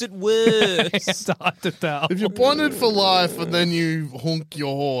makes it worse. It's hard to tell. If you're bonded for life and then you hunk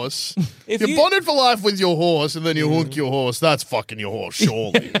your horse, If you're you- bonded for life with your horse and then you hunk your horse, that's fucking your horse,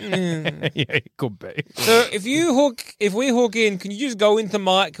 surely. Yeah, it could be. So if we hook in, can you just go into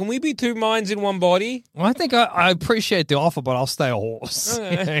can we be 2 minds in one body? Well, I think I appreciate the offer, but I'll stay a horse.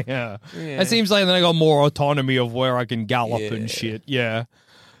 Okay. Yeah. It seems like then I got more autonomy of where I can gallop Yeah. and shit. Yeah.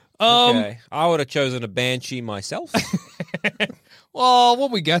 Okay. I would have chosen a banshee myself. Well,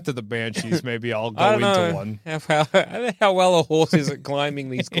 when we get to the banshees, maybe I'll I go don't into know one. I don't know how well a horse is at climbing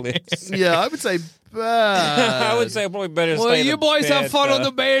these cliffs. Yeah, I would say bad. I would say probably better. Well, stay you the boys have fun on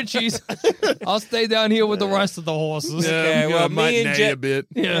the panther. banshees. I'll stay down here with the rest of the horses. Okay, well, me might and neigh Jet- a bit.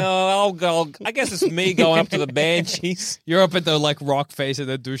 Yeah. No, I'll go. I guess it's me going up to the banshees. You're up at the rock face, and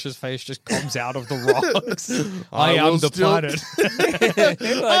then Douche's face just comes out of the rocks. I am will the still- planet.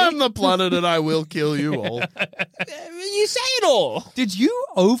 I'm the planet and I will kill you all. You say it all. Did you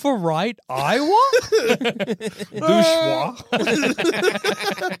overwrite Iowa? Douche.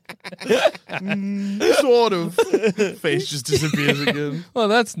 Sort of. Face just disappears again. Well,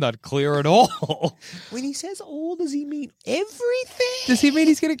 that's not clear at all. When he says all, does he mean everything? Does he mean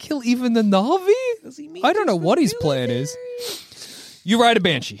he's going to kill even the Na'vi? Does he mean I don't know just what the his plan villagers? is. You ride a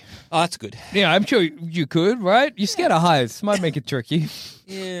banshee. Oh, that's good. Yeah, I'm sure you could, right? You're scared of heights. Might make it tricky.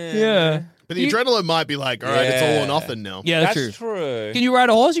 Yeah. Yeah. But the adrenaline might be like, all right, it's all or nothing now. Yeah, that's true. That's true. Can you ride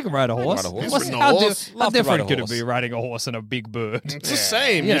a horse? You can ride a horse. ride a horse. He's ridden a How, horse. how Love to ride different a could it horse. be riding a horse and a big bird? It's the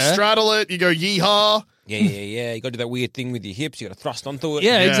same. You Yeah. straddle it, you go yeehaw, Yeah. You got to do that weird thing with your hips. You got to thrust onto it.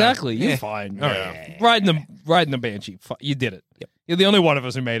 Yeah, Yeah. exactly. You're fine. All right. Riding the Banshee. You did it. Yep. You're the only one of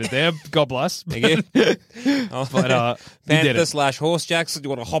us who made it there. God bless. Thank you. But you did it. Panther / horse Jackson. Do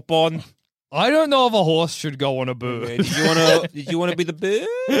you want to hop on? I don't know if a horse should go on a bird. Did you want to be the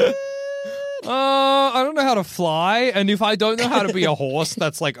bird? I don't know how to fly, and if I don't know how to be a horse,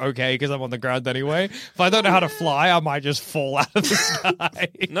 that's like okay because I'm on the ground anyway. If I don't know how to fly, I might just fall out of the sky.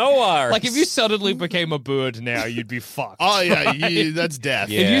 No worries. Like if you suddenly became a bird now, you'd be fucked. Oh yeah, that's death.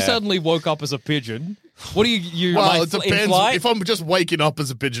 Yeah. If you suddenly woke up as a pigeon, what do you? Well, like, it depends. flight? If I'm just waking up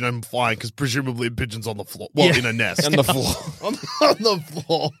as a pigeon, I'm fine because presumably a pigeon's on the floor. Well, Yeah. in a nest. on the floor. on the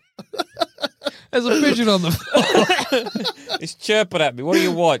floor. as a pigeon on the floor. It's chirping at me. What do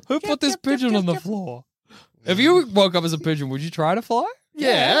you want? Who put this pigeon on the floor? If you woke up as a pigeon, would you try to fly?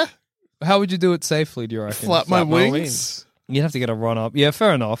 Yeah. How would you do it safely? Do you reckon? Flap my Flap my wings. wings. You'd have to get a run up. Yeah,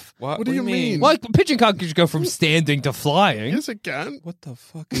 fair enough. What do you mean? Like a pigeon can't just go from standing to flying. Yes, it can. What the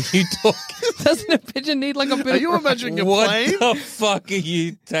fuck are you talking? Doesn't a pigeon need like a bit? Are of you imagining a What plane? the fuck are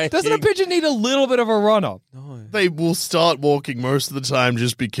you taking? Doesn't a pigeon need a little bit of a run up? No. They will start walking most of the time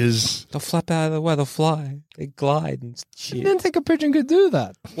just because. They'll flap out of the way. They'll fly. They glide and I shit. didn't think a pigeon could do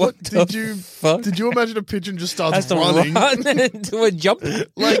that. What Did you fuck? Did you imagine a pigeon just Has starts to running run into a jump.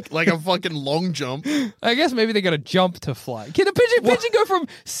 like a fucking long jump? I guess maybe they got to jump to fly. Can a pigeon go from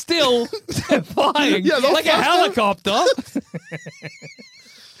still to flying? Yeah, they'll like a fly. helicopter.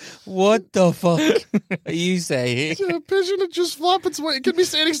 What the fuck are you saying? A pigeon would just flap its wings. It could be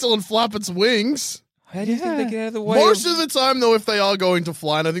standing still and flap its wings. How do you think they get out of the way? Most of the time, though, if they are going to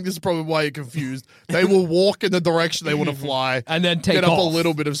fly, and I think this is probably why you're confused, they will walk in the direction they want to fly, And then take get up off. a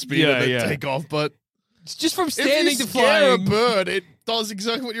little bit of speed, Yeah, and then yeah. take off. But It's just from if standing you to scare a flying. bird, it does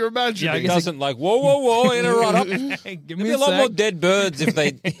exactly what you're imagining. Yeah, I It guess doesn't like whoa in a run up. There'd Hey, give be me a lot sec. more dead birds if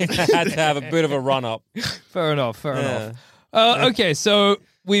they had to have a bit of a run up. Fair enough. Okay, so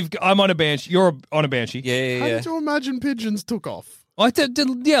I'm on a banshee. You're on a banshee. How did you imagine pigeons took off? I did,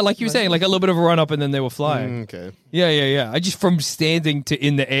 yeah, like you were saying, like a little bit of a run up and then they were flying. Okay. Yeah. I just from standing to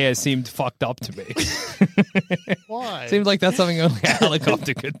in the air seemed fucked up to me. Why? Seemed like that's something only a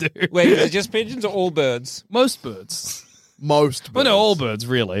helicopter could do. Wait, is it just pigeons or all birds? Most birds. Most birds. Well, no, all birds,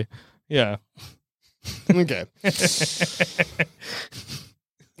 really. Yeah. Okay.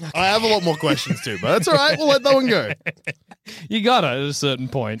 I have a lot more questions too, but that's all right. We'll let that one go. You got it at a certain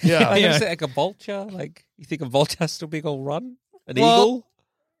point. Yeah. Like, yeah. like a vulture? Like, you think a vulture has to be a run? An Well- eagle?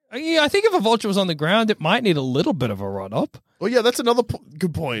 Yeah, I think if a vulture was on the ground, it might need a little bit of a run up. Well, yeah, that's another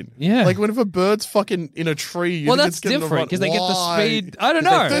good point. Yeah. Like, when if a bird's fucking in a tree, you Well, think that's it's getting a different run- because they get the Why? speed. I don't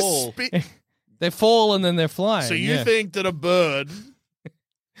Because they know. fall. They fall and then they're flying. So you yeah. think that a bird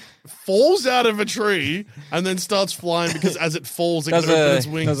falls out of a tree and then starts flying because as it falls, it Does can open a, its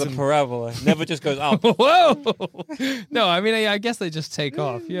wings. does a and- parabola. Never just goes up. Whoa! No, I mean, I guess they just take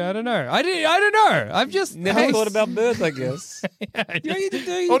off. Yeah, I don't know. I don't know. I've just Never thought about birds, I guess. You need to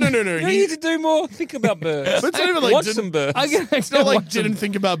do. Oh, no. You need to do more. Think about birds. But it's not even like Watch didn't- some birds. It's not like didn't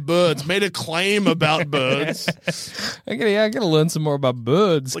think about birds, made a claim about birds. I gotta learn some more about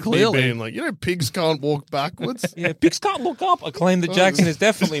birds. Like me clearly, being like, pigs can't walk backwards. Yeah, pigs can't look up. A claim that Jackson has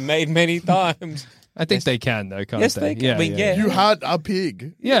definitely made many times. I think they can though. Can't Yes, they? they can. I mean, yeah. You had a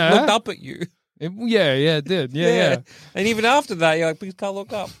pig. yeah. Looked up at you. Yeah, it did. Yeah. And even after that, you're like, pigs can't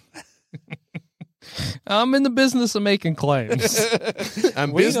look up. I'm in the business of making claims.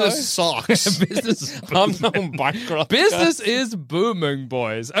 And We business sucks. business, I'm going bankrupt. business is booming,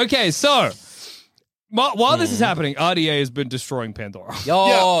 boys. Okay, so while this is happening, RDA has been destroying Pandora.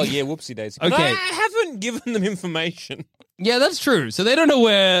 Oh, yeah, whoopsie daisy. But Okay. I haven't given them information. Yeah, that's true. So they don't know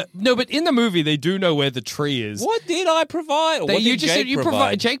where. No, but in the movie, they do know where the tree is. What did I provide? Or They, what you did just Jake you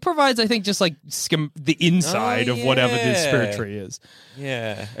provide? Jake provides, I think, just like the inside Oh, of whatever the spirit yeah. tree is.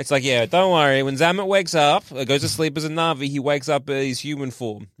 Yeah. It's like, yeah, don't worry. When Zamet wakes up, goes to sleep as a Na'vi, he wakes up in his human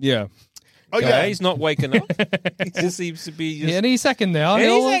form. Yeah, Okay, he's not waking up. He just seems to be just... any second now. Any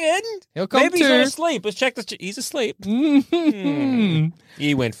he'll- second. he'll come Maybe he's to. not asleep. Let's check the... He's asleep.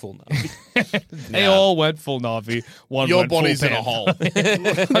 He went full Na'vi. They all went full Na'vi. One Your went full body's in a Panther. hole.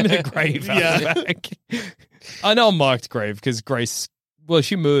 I'm in a grave out Yeah. the back. I know a marked grave because Grace. Well,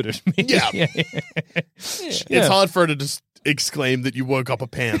 she murdered me. Yeah. yeah. It's hard for her to just exclaim that you woke up a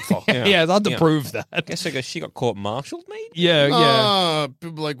panther. Yeah, it's hard to Yeah. prove that. Guess she got court-martialed, mate? Yeah.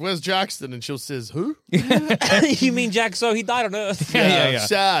 People are like, where's Jackson? And she'll says, who? You mean Jack So? He died on Earth. Yeah.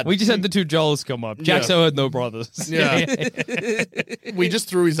 Sad. We just had the two Joels come up. Jaxo had no brothers. Yeah. We just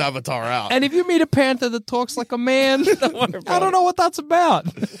threw his avatar out. And if you meet a panther that talks like a man, I don't know what that's about.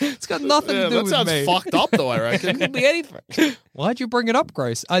 It's got nothing Yeah, to do that with sounds me. fucked up, though, I reckon. Could be anything. Why'd you bring it up,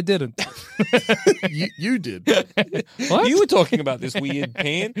 Grace? I didn't. You did. What? You were talking about this weird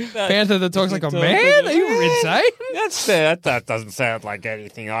Panther that talks like a man? Are you insane? That doesn't sound like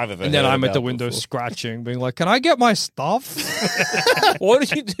anything I've ever And then heard I'm at the about window before. scratching, being like, can I get my stuff? What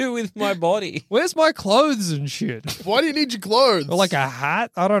did you do with my body? Where's my clothes and shit? Why do you need your clothes? Or like a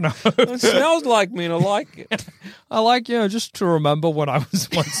hat? I don't know. It smells like me and I like it. I like, just to remember when I was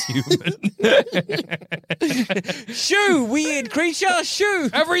once human. Shoo, weird creature, shoo.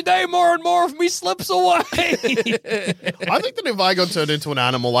 Every day more and more of me slips away. I think that if I got turned into an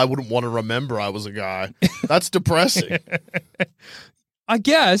animal, I wouldn't want to remember I was a guy. That's depressing. I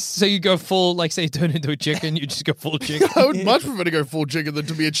guess. So you go full, like say you turn into a chicken, you just go full chicken. I would much prefer to go full chicken than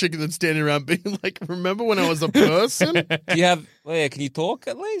to be a chicken that's standing around being like, remember when I was a person? Do you have, can you talk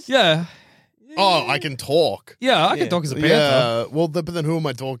at least? Yeah. Oh, I can talk. Yeah, I can talk as a panther. Yeah. Well, but then who am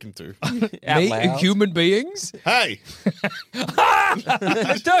I talking to? Out Me, loud. human beings? Hey. Talking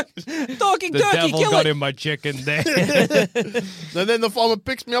The turkey, devil kill got it. in my chicken there. And then the farmer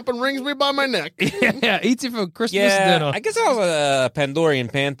picks me up and rings me by my neck. Yeah, eats it for Christmas Yeah, dinner. I guess if I was a Pandorian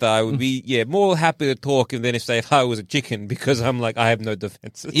panther, I would be more happy to talk than if I was a chicken because I'm like I have no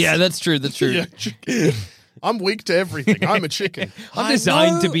defenses. Yeah, that's true. That's true. Yeah, chicken. I'm weak to everything. I'm a chicken. I'm I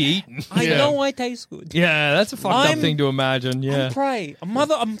designed know. to be eaten. I Yeah. know I taste good. Yeah, that's a fucked up I'm- thing to imagine. Yeah. I'm prey.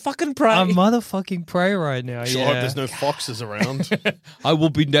 I'm fucking prey. I'm motherfucking prey right now. Sure Yeah. hope there's no foxes around. I will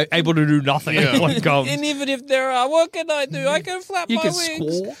be able to do nothing Yeah. if one comes. and even if there are, what can I do? I can flap You my can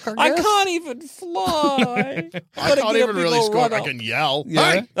wings. squawk, I guess. can't even fly. I can't even really squawk. I can yell.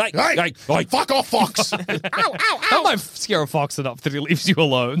 Yeah. Hey, Hey, hey. fuck off, fox. That might scare a fox enough that he leaves you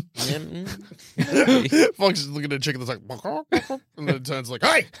alone. Fox is looking at a chicken that's like, and then it turns like,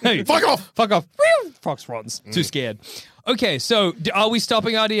 hey, Hey, fuck off. Fuck off. Fox runs. Too scared. Okay, so are we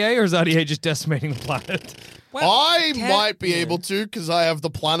stopping RDA or is RDA just decimating the planet? I might be able to because I have the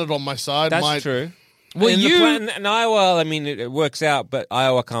planet on my side. That's true. Well, in you- in Iowa, I mean, it works out, but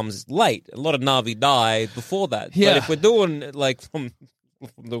Iowa comes late. A lot of Na'vi die before that. Yeah. But if we're doing like from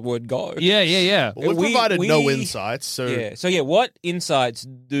the word go, Yeah. Well, we provided no insights, so what insights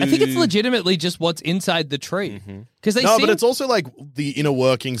do? I think it's legitimately just what's inside the tree. Because they no, seem but it's also like the inner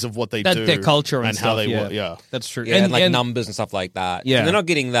workings of what they do, their culture and how stuff, they yeah. work. Yeah, That's true. Yeah, and like numbers and stuff like that. Yeah. And they're not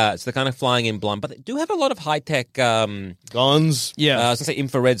getting that, so they're kind of flying in blind. But they do have a lot of high tech. guns. Yeah. I was gonna say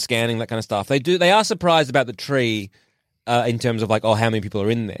infrared scanning, that kind of stuff. They are surprised about the tree. In terms of like, how many people are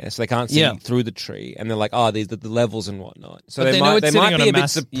in there, so they can't see Yeah. through the tree, and they're like, these are the levels and whatnot. So But they they know might it's they might sitting on be a a bit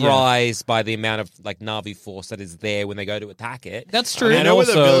mass- yeah. surprised by the amount of like Na'vi force that is there when they go to attack it. That's true. They And know where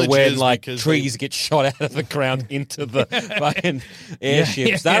the also village when is like because trees get shot out of the ground into the fucking airships,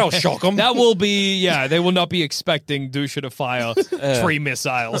 Yeah. that'll shock them. That will be, they will not be expecting Dusha to fire tree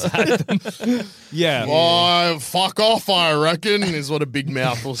missiles at them. Yeah. Oh, fuck off! I reckon is what a big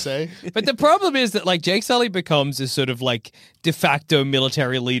mouth will say. But the problem is that like Jake Sully becomes a sort of like de facto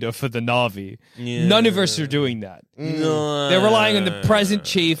military leader for the Na'vi. None of us are doing that. No. They're relying on the present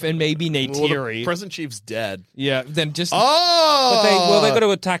chief and maybe Well, the Neytiri. present chief's dead. Yeah, then just Oh, But they got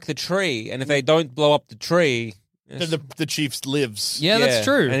to attack the tree, and if they don't blow up the tree. then the chief lives. yeah, that's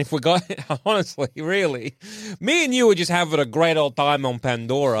true. And if we got honestly, really, me and you were just having a great old time on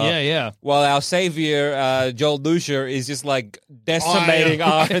Pandora. Yeah. While our savior Joel Dusha is just like decimating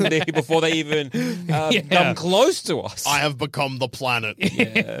R&D before they even come close to us. I have become the planet.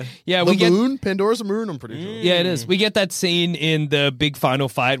 Yeah, The we get moon? Pandora's a moon, I'm pretty sure. Yeah, it is. We get that scene in the big final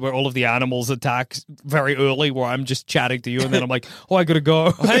fight where all of the animals attack very early, where I'm just chatting to you, and then I'm like, "Oh, I gotta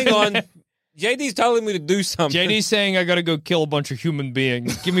go." Hang on, JD's telling me to do something. JD's saying I gotta go kill a bunch of human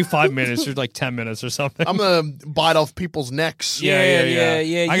beings. Give me 5 minutes or like 10 minutes or something. I'm going to bite off people's necks. Yeah.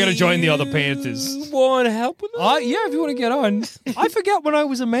 I gotta join the other Panthers. Want to help with that? Yeah, if you want to get on. I forgot when I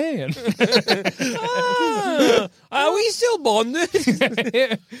was a man. Are we still bonded?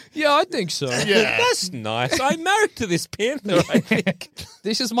 Yeah, I think so. Yeah. That's nice. I'm married to this panther, I think.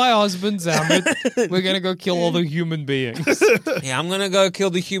 This is my husband, Zamet. We're gonna go kill all the human beings. Yeah, I'm going to go kill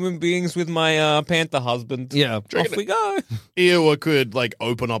the human beings with my panther husband. Yeah. Off we go. Ewa could, like,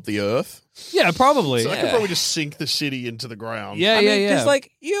 open up the earth. Yeah, probably. So I could probably just sink the city into the ground. Yeah, I mean, yeah. because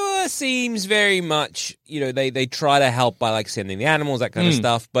like Ewa seems very much, they try to help by like sending the animals, that kind of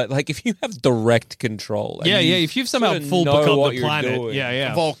stuff. But like if you have direct control, and Yeah, you if you've somehow sort of full know become what the you're planet. doing.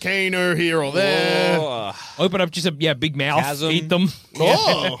 Yeah. Volcano here or there. Oh, Open up just a big mouth, Chasm. eat them.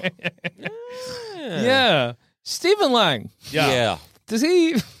 Oh. Yeah. Stephen Lang, yeah. does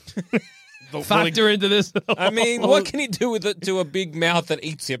he The- factor into this? I mean, what can he do with it to a big mouth that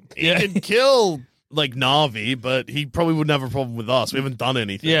eats him? He can kill like Na'vi, but he probably wouldn't have a problem with us. We haven't done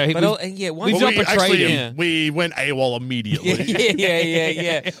anything. Yeah, But once We've not betrayed him. Yeah. We went AWOL immediately.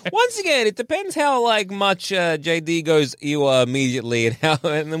 yeah. Once again, it depends how much JD goes Ewa immediately, and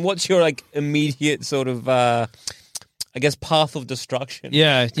then what's your immediate sort of I guess path of destruction.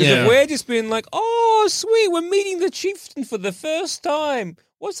 Yeah, Because if we're just being like, oh sweet, we're meeting the chieftain for the first time.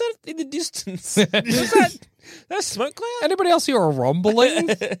 What's that in the distance? Is that smoke cloud? Anybody else hear a rumbling?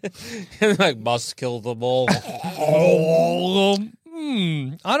 Must kill them all.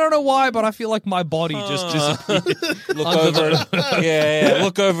 I don't know why, but I feel like my body just disappeared.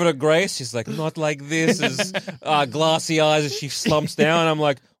 Look over to Grace. She's like, not like this. As glassy eyes as she slumps down. I'm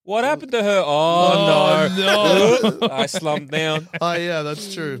like, what happened to her? Oh, no. I slumped down. Oh, yeah,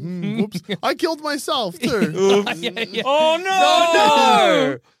 that's true. Whoops. I killed myself, too. Oh,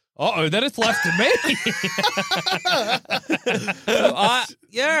 no. Uh-oh, then it's left to me.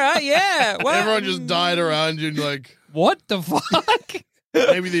 Yeah. Well, Everyone just died around you and like, What the fuck?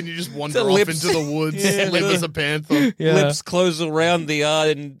 maybe then you just wander off into the woods, live as a panther. Yeah. lips close around the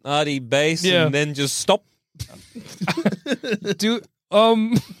Artie base and then just stop.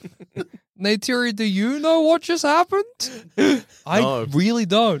 Neytiri, do you know what just happened? I really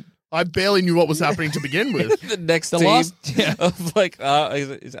don't. I barely knew what was happening to begin with. The next team of is what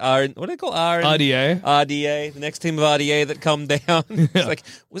do they call RDA. RDA. The next team of RDA that come down. It's like,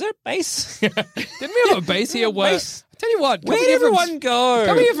 was there a base? Didn't we have a base here where... Tell you what, Where did everyone go?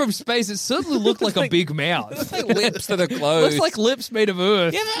 Coming here from space, it certainly looked like a big mouth. It's like lips that are closed. Looks like lips made of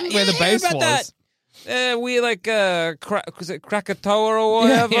earth where the base was. That. We was it Krakatoa or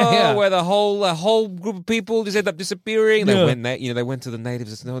whatever, where the whole group of people just end up disappearing. They went they went to the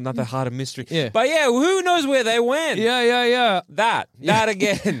natives. It's another heart of mystery. Yeah. But who knows where they went? Yeah. That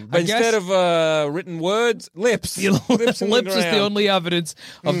again. But instead of written words, lips. Lips is the only evidence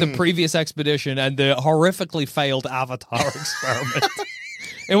of the previous expedition and the horrifically failed Avatar experiment.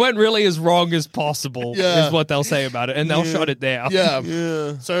 It went really as wrong as possible, is what they'll say about it, and they'll shut it down.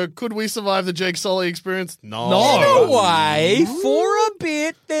 Yeah. So could we survive the Jake Sully experience? No. No way. For a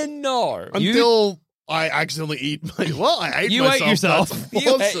bit, then no. Until I accidentally ate I ate myself. Ate yourself. That's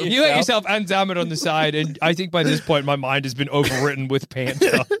awesome. You ate yourself and Zamet on the side, and I think by this point my mind has been overwritten with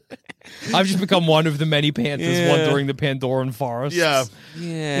Panther. I've just become one of the many Panthers wandering the Pandoran forests.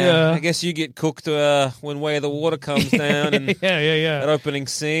 Yeah. I guess you get cooked when Way of the Water comes down. And that opening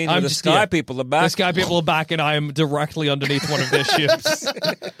scene where the Sky People are back. The Sky People are back, and I am directly underneath one of their ships.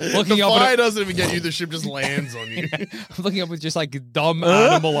 Looking the up fire doesn't even get you. The ship just lands on you. I'm looking up with just like dumb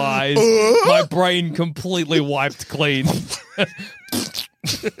animal eyes. My brain completely wiped clean.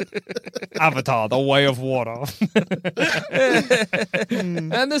 Avatar, the Way of Water.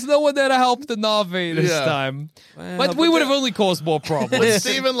 And there's no one there to help the Na'vi this time. Well, but we would have only caused more But problems.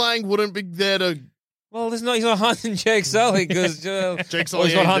 Stephen Lang wouldn't be there to... Well, he's not hunting Jake Sully because Jake Sully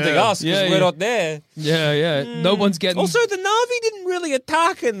he's not ain't hunting there. us because we're not there. No one's getting... Also, the Na'vi didn't really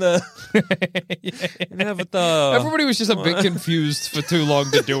attack in the in Avatar. Everybody was just a bit confused for too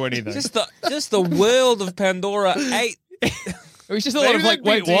long to do anything. Just the world of Pandora ate. It was just a lot of like,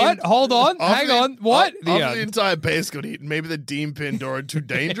 wait, what? Hold on, hang on, what? After the entire base got eaten, maybe they deemed Pandora too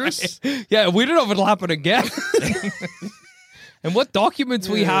dangerous. Yeah, we don't know if it'll happen again. And what documents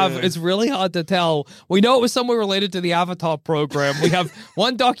we have, it's really hard to tell. We know it was somewhere related to the Avatar program. We have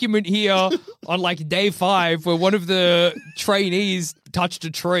one document here on like day 5 where one of the trainees touched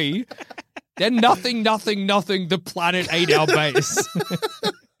a tree. Then nothing, the planet ate our base.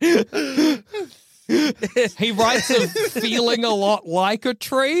 He writes of feeling a lot like a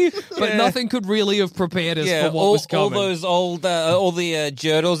tree, but nothing could really have prepared us for what was coming. All those all the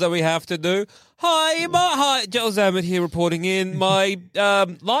journals that we have to do. Hi, Joel Zamet here reporting in. My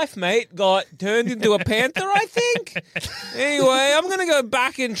life mate got turned into a panther, I think. Anyway, I'm going to go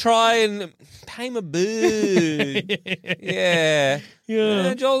back and try and tame a bird. Yeah.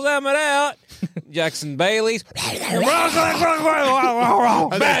 Joel Zamet out. Jackson Bailey's. Bang!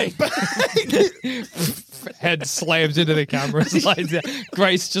 Head slams into the camera.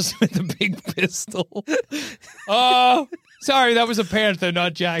 Grace just with a big pistol. Oh, sorry, that was a panther,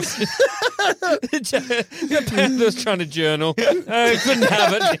 not Jackson. The panther's trying to journal. I couldn't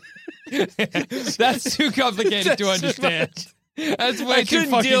have it. That's too complicated to understand. That's way too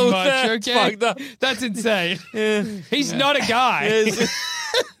couldn't fucking deal with much, that. okay? Fucked up. That's insane. He's not a guy.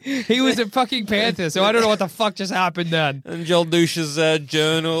 He was a fucking panther, so I don't know what the fuck just happened then. And Joel Douche's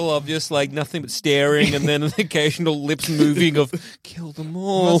journal of just like nothing but staring and then an occasional lips moving of kill them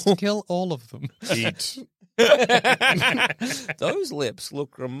all. Must kill all of them. Eat. Those lips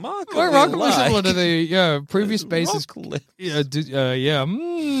look remarkably Remarkably like similar to the previous bases. rock lips.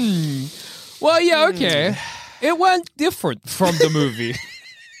 Well, yeah, okay. It went different from the movie.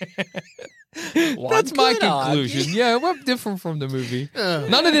 That's my conclusion. Yeah, it went different from the movie.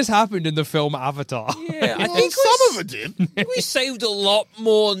 None of this happened in the film Avatar. Yeah, I Well, think some of it did. we saved a lot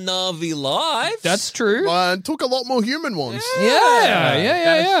more Na'vi lives. That's true. And took a lot more human ones.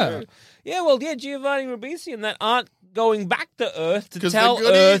 Yeah. Yeah, well, yeah, Giovanni Ribisi and that aren't going back to Earth to 'Cause tell they're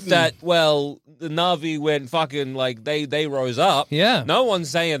good Earth eating. that, well, the Na'vi went fucking, like, they rose up. Yeah. No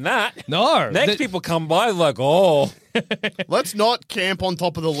one's saying that. No. Next people come by like, oh. Let's not camp on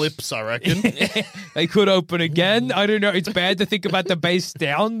top of the lips, I reckon. They could open again. I don't know. It's bad to think about the base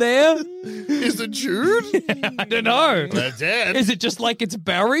down there. Is it Jude? I don't know. They're dead. Is it just like it's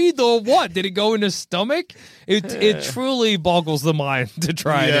buried or what? Did it go in his stomach? It truly boggles the mind to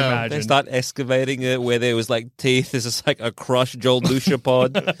try and Yeah. imagine. They start excavating it where there was, like, teeth. There's just, like, a crushed Joel Lucia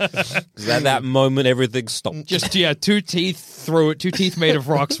pod. 'Cause at that moment, everything stopped. Just, two teeth through it. 2 teeth made of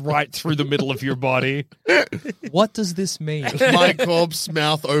rocks right through the middle of your body. What does this mean? My corpse,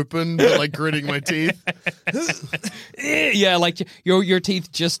 mouth open, but like gritting my teeth. Yeah, like your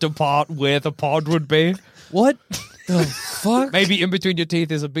teeth just apart where the pod would be. What the fuck? Maybe in between your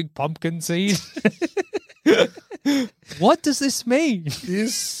teeth is a big pumpkin seed. What does this mean?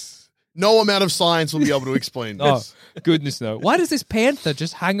 No amount of science will be able to explain this. Oh, goodness no. Why does this panther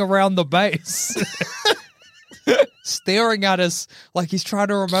just hang around the base? Staring at us like he's trying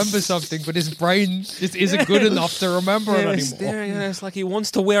to remember something, but his brain just isn't good enough to remember it anymore. Staring at us like he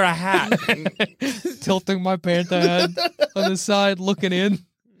wants to wear a hat. Tilting my panther head on the side, looking in.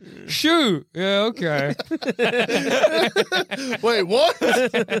 Shoo! Yeah, okay. Wait, what?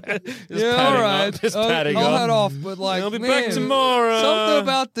 Yeah, all right. Just patting I'll up. head off, but like, I'll be man, back tomorrow. Something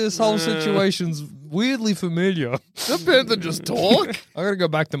about this whole situation's weirdly familiar. The panther just talk? I gotta go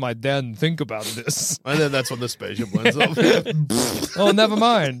back to my den and think about this. And then that's when the spaceship lands up. Oh, never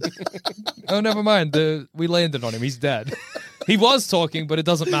mind. We landed on him. He's dead. He was talking, but it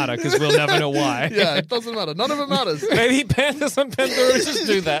doesn't matter because we'll never know why. Yeah, it doesn't matter. None of it matters. Maybe panthers and pantherus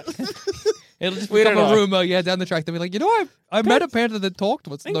do that. It'll just We become don't a know. rumor. Yeah, down the track, they'll be like, I met a panther that talked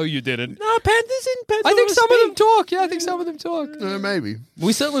once. No, you didn't. No, panthers and panthers. I think some of them talk. Yeah, I think some of them talk. Maybe.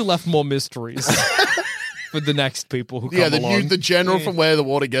 We certainly left more mysteries for the next people who come Yeah, along. the general from where the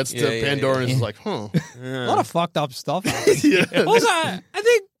water gets to Yeah, Pandora is like, huh. A lot of fucked up stuff happens. Also, I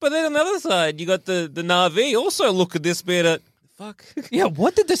think, but then on the other side, you got the Na'vi also look at this bit at, fuck, Yeah,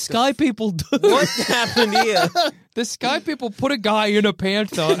 what did the Sky people do? what happened here? The Sky people put a guy in a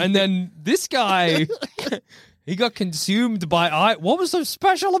panther, and then this guy, he got consumed by what was so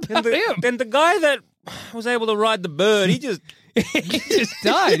special about him? Then the guy that was able to ride the bird, he just, He just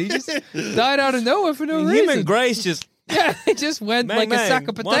died. He just died out of nowhere for no him reason. and Grace just, Yeah, he just went bang, like a bang, sack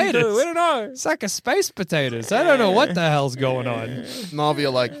of 1, 2, potatoes. I don't know. Sack of space potatoes. I don't know what the hell's going on. Navi are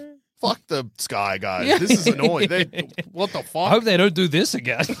like, fuck the Sky guys. Yeah. This is annoying. What the I fuck? hope they don't do this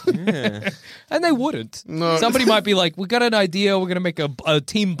again. And they wouldn't. No. Somebody might be like, we got an idea. We're going to make a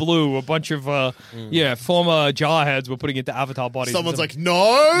Team Blue, a bunch of, former jarheads we're putting into avatar bodies. Someone's And like,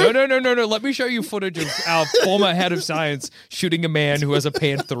 no. No. Let me show you footage of our former head of science shooting a man who has a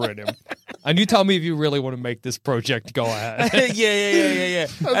panther in him. And you tell me if you really want to make this project go ahead. yeah.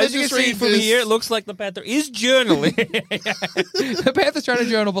 As you just can see read from this. here, it looks like the panther is journaling. The panther's trying to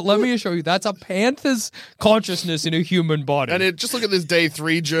journal, but let me assure you, that's a panther's consciousness in a human body. And just look at this day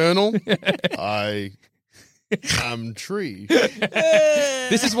 3 journal. I am tree.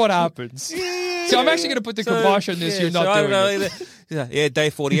 This is what happens. So I'm actually going to put the kibosh on this. You're not I doing don't it. know. Yeah, day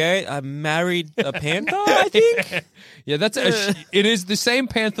 48. I married a panther, I think. Yeah, it is the same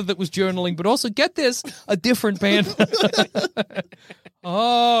panther that was journaling, but also, get this, a different panther.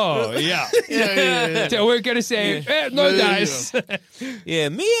 Oh, yeah. Yeah. So we're going to say, no Yeah. dice. Yeah,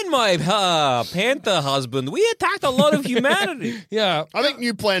 me and my panther husband, we attacked a lot of humanity. Yeah. I think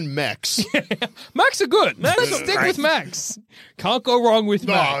you plan mechs. Max are good. Max Let's are stick great. with Max. Can't go wrong with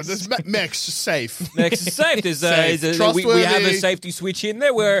No, Max. this mechs safe. Next is safe. There's Safe. we have a Trustworthy. safety switch in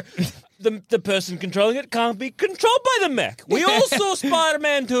there where the person controlling it can't be controlled by the mech. We all saw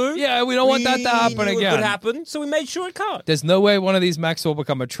Spider-Man 2. Yeah, we don't want that to happen knew again. It would happen, so we made sure it can't. There's no way one of these Max will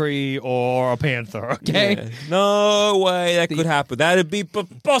become a tree or a panther, okay? Yeah. No way that could happen. That'd be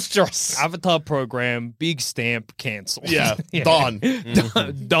preposterous. Avatar program, big stamp, cancelled. Yeah, done.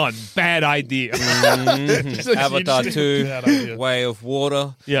 Done. Bad idea. Avatar 2, Bad idea. Way of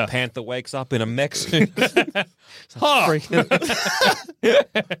Water. Yeah. Panther wakes up in a mech suit. Huh.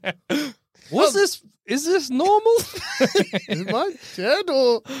 Is this normal? Am I dead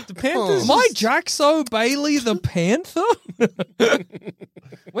or The Panthers. Am I Jaxo Bailey the Panther?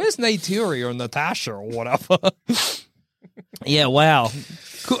 Where's Neytiri or Natasha or whatever? Yeah, wow.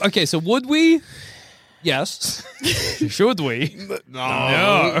 Cool. Okay, so would we? Yes. Should we?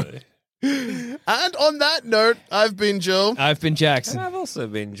 No. And on that note, I've been Joe. I've been Jackson. I've also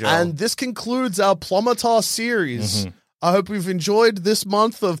been Joel. And this concludes our Plummetar series. I hope you've enjoyed this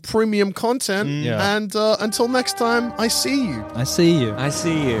month of premium content. Yeah. And until next time, I see you. I see you. I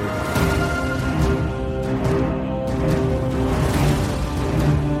see you.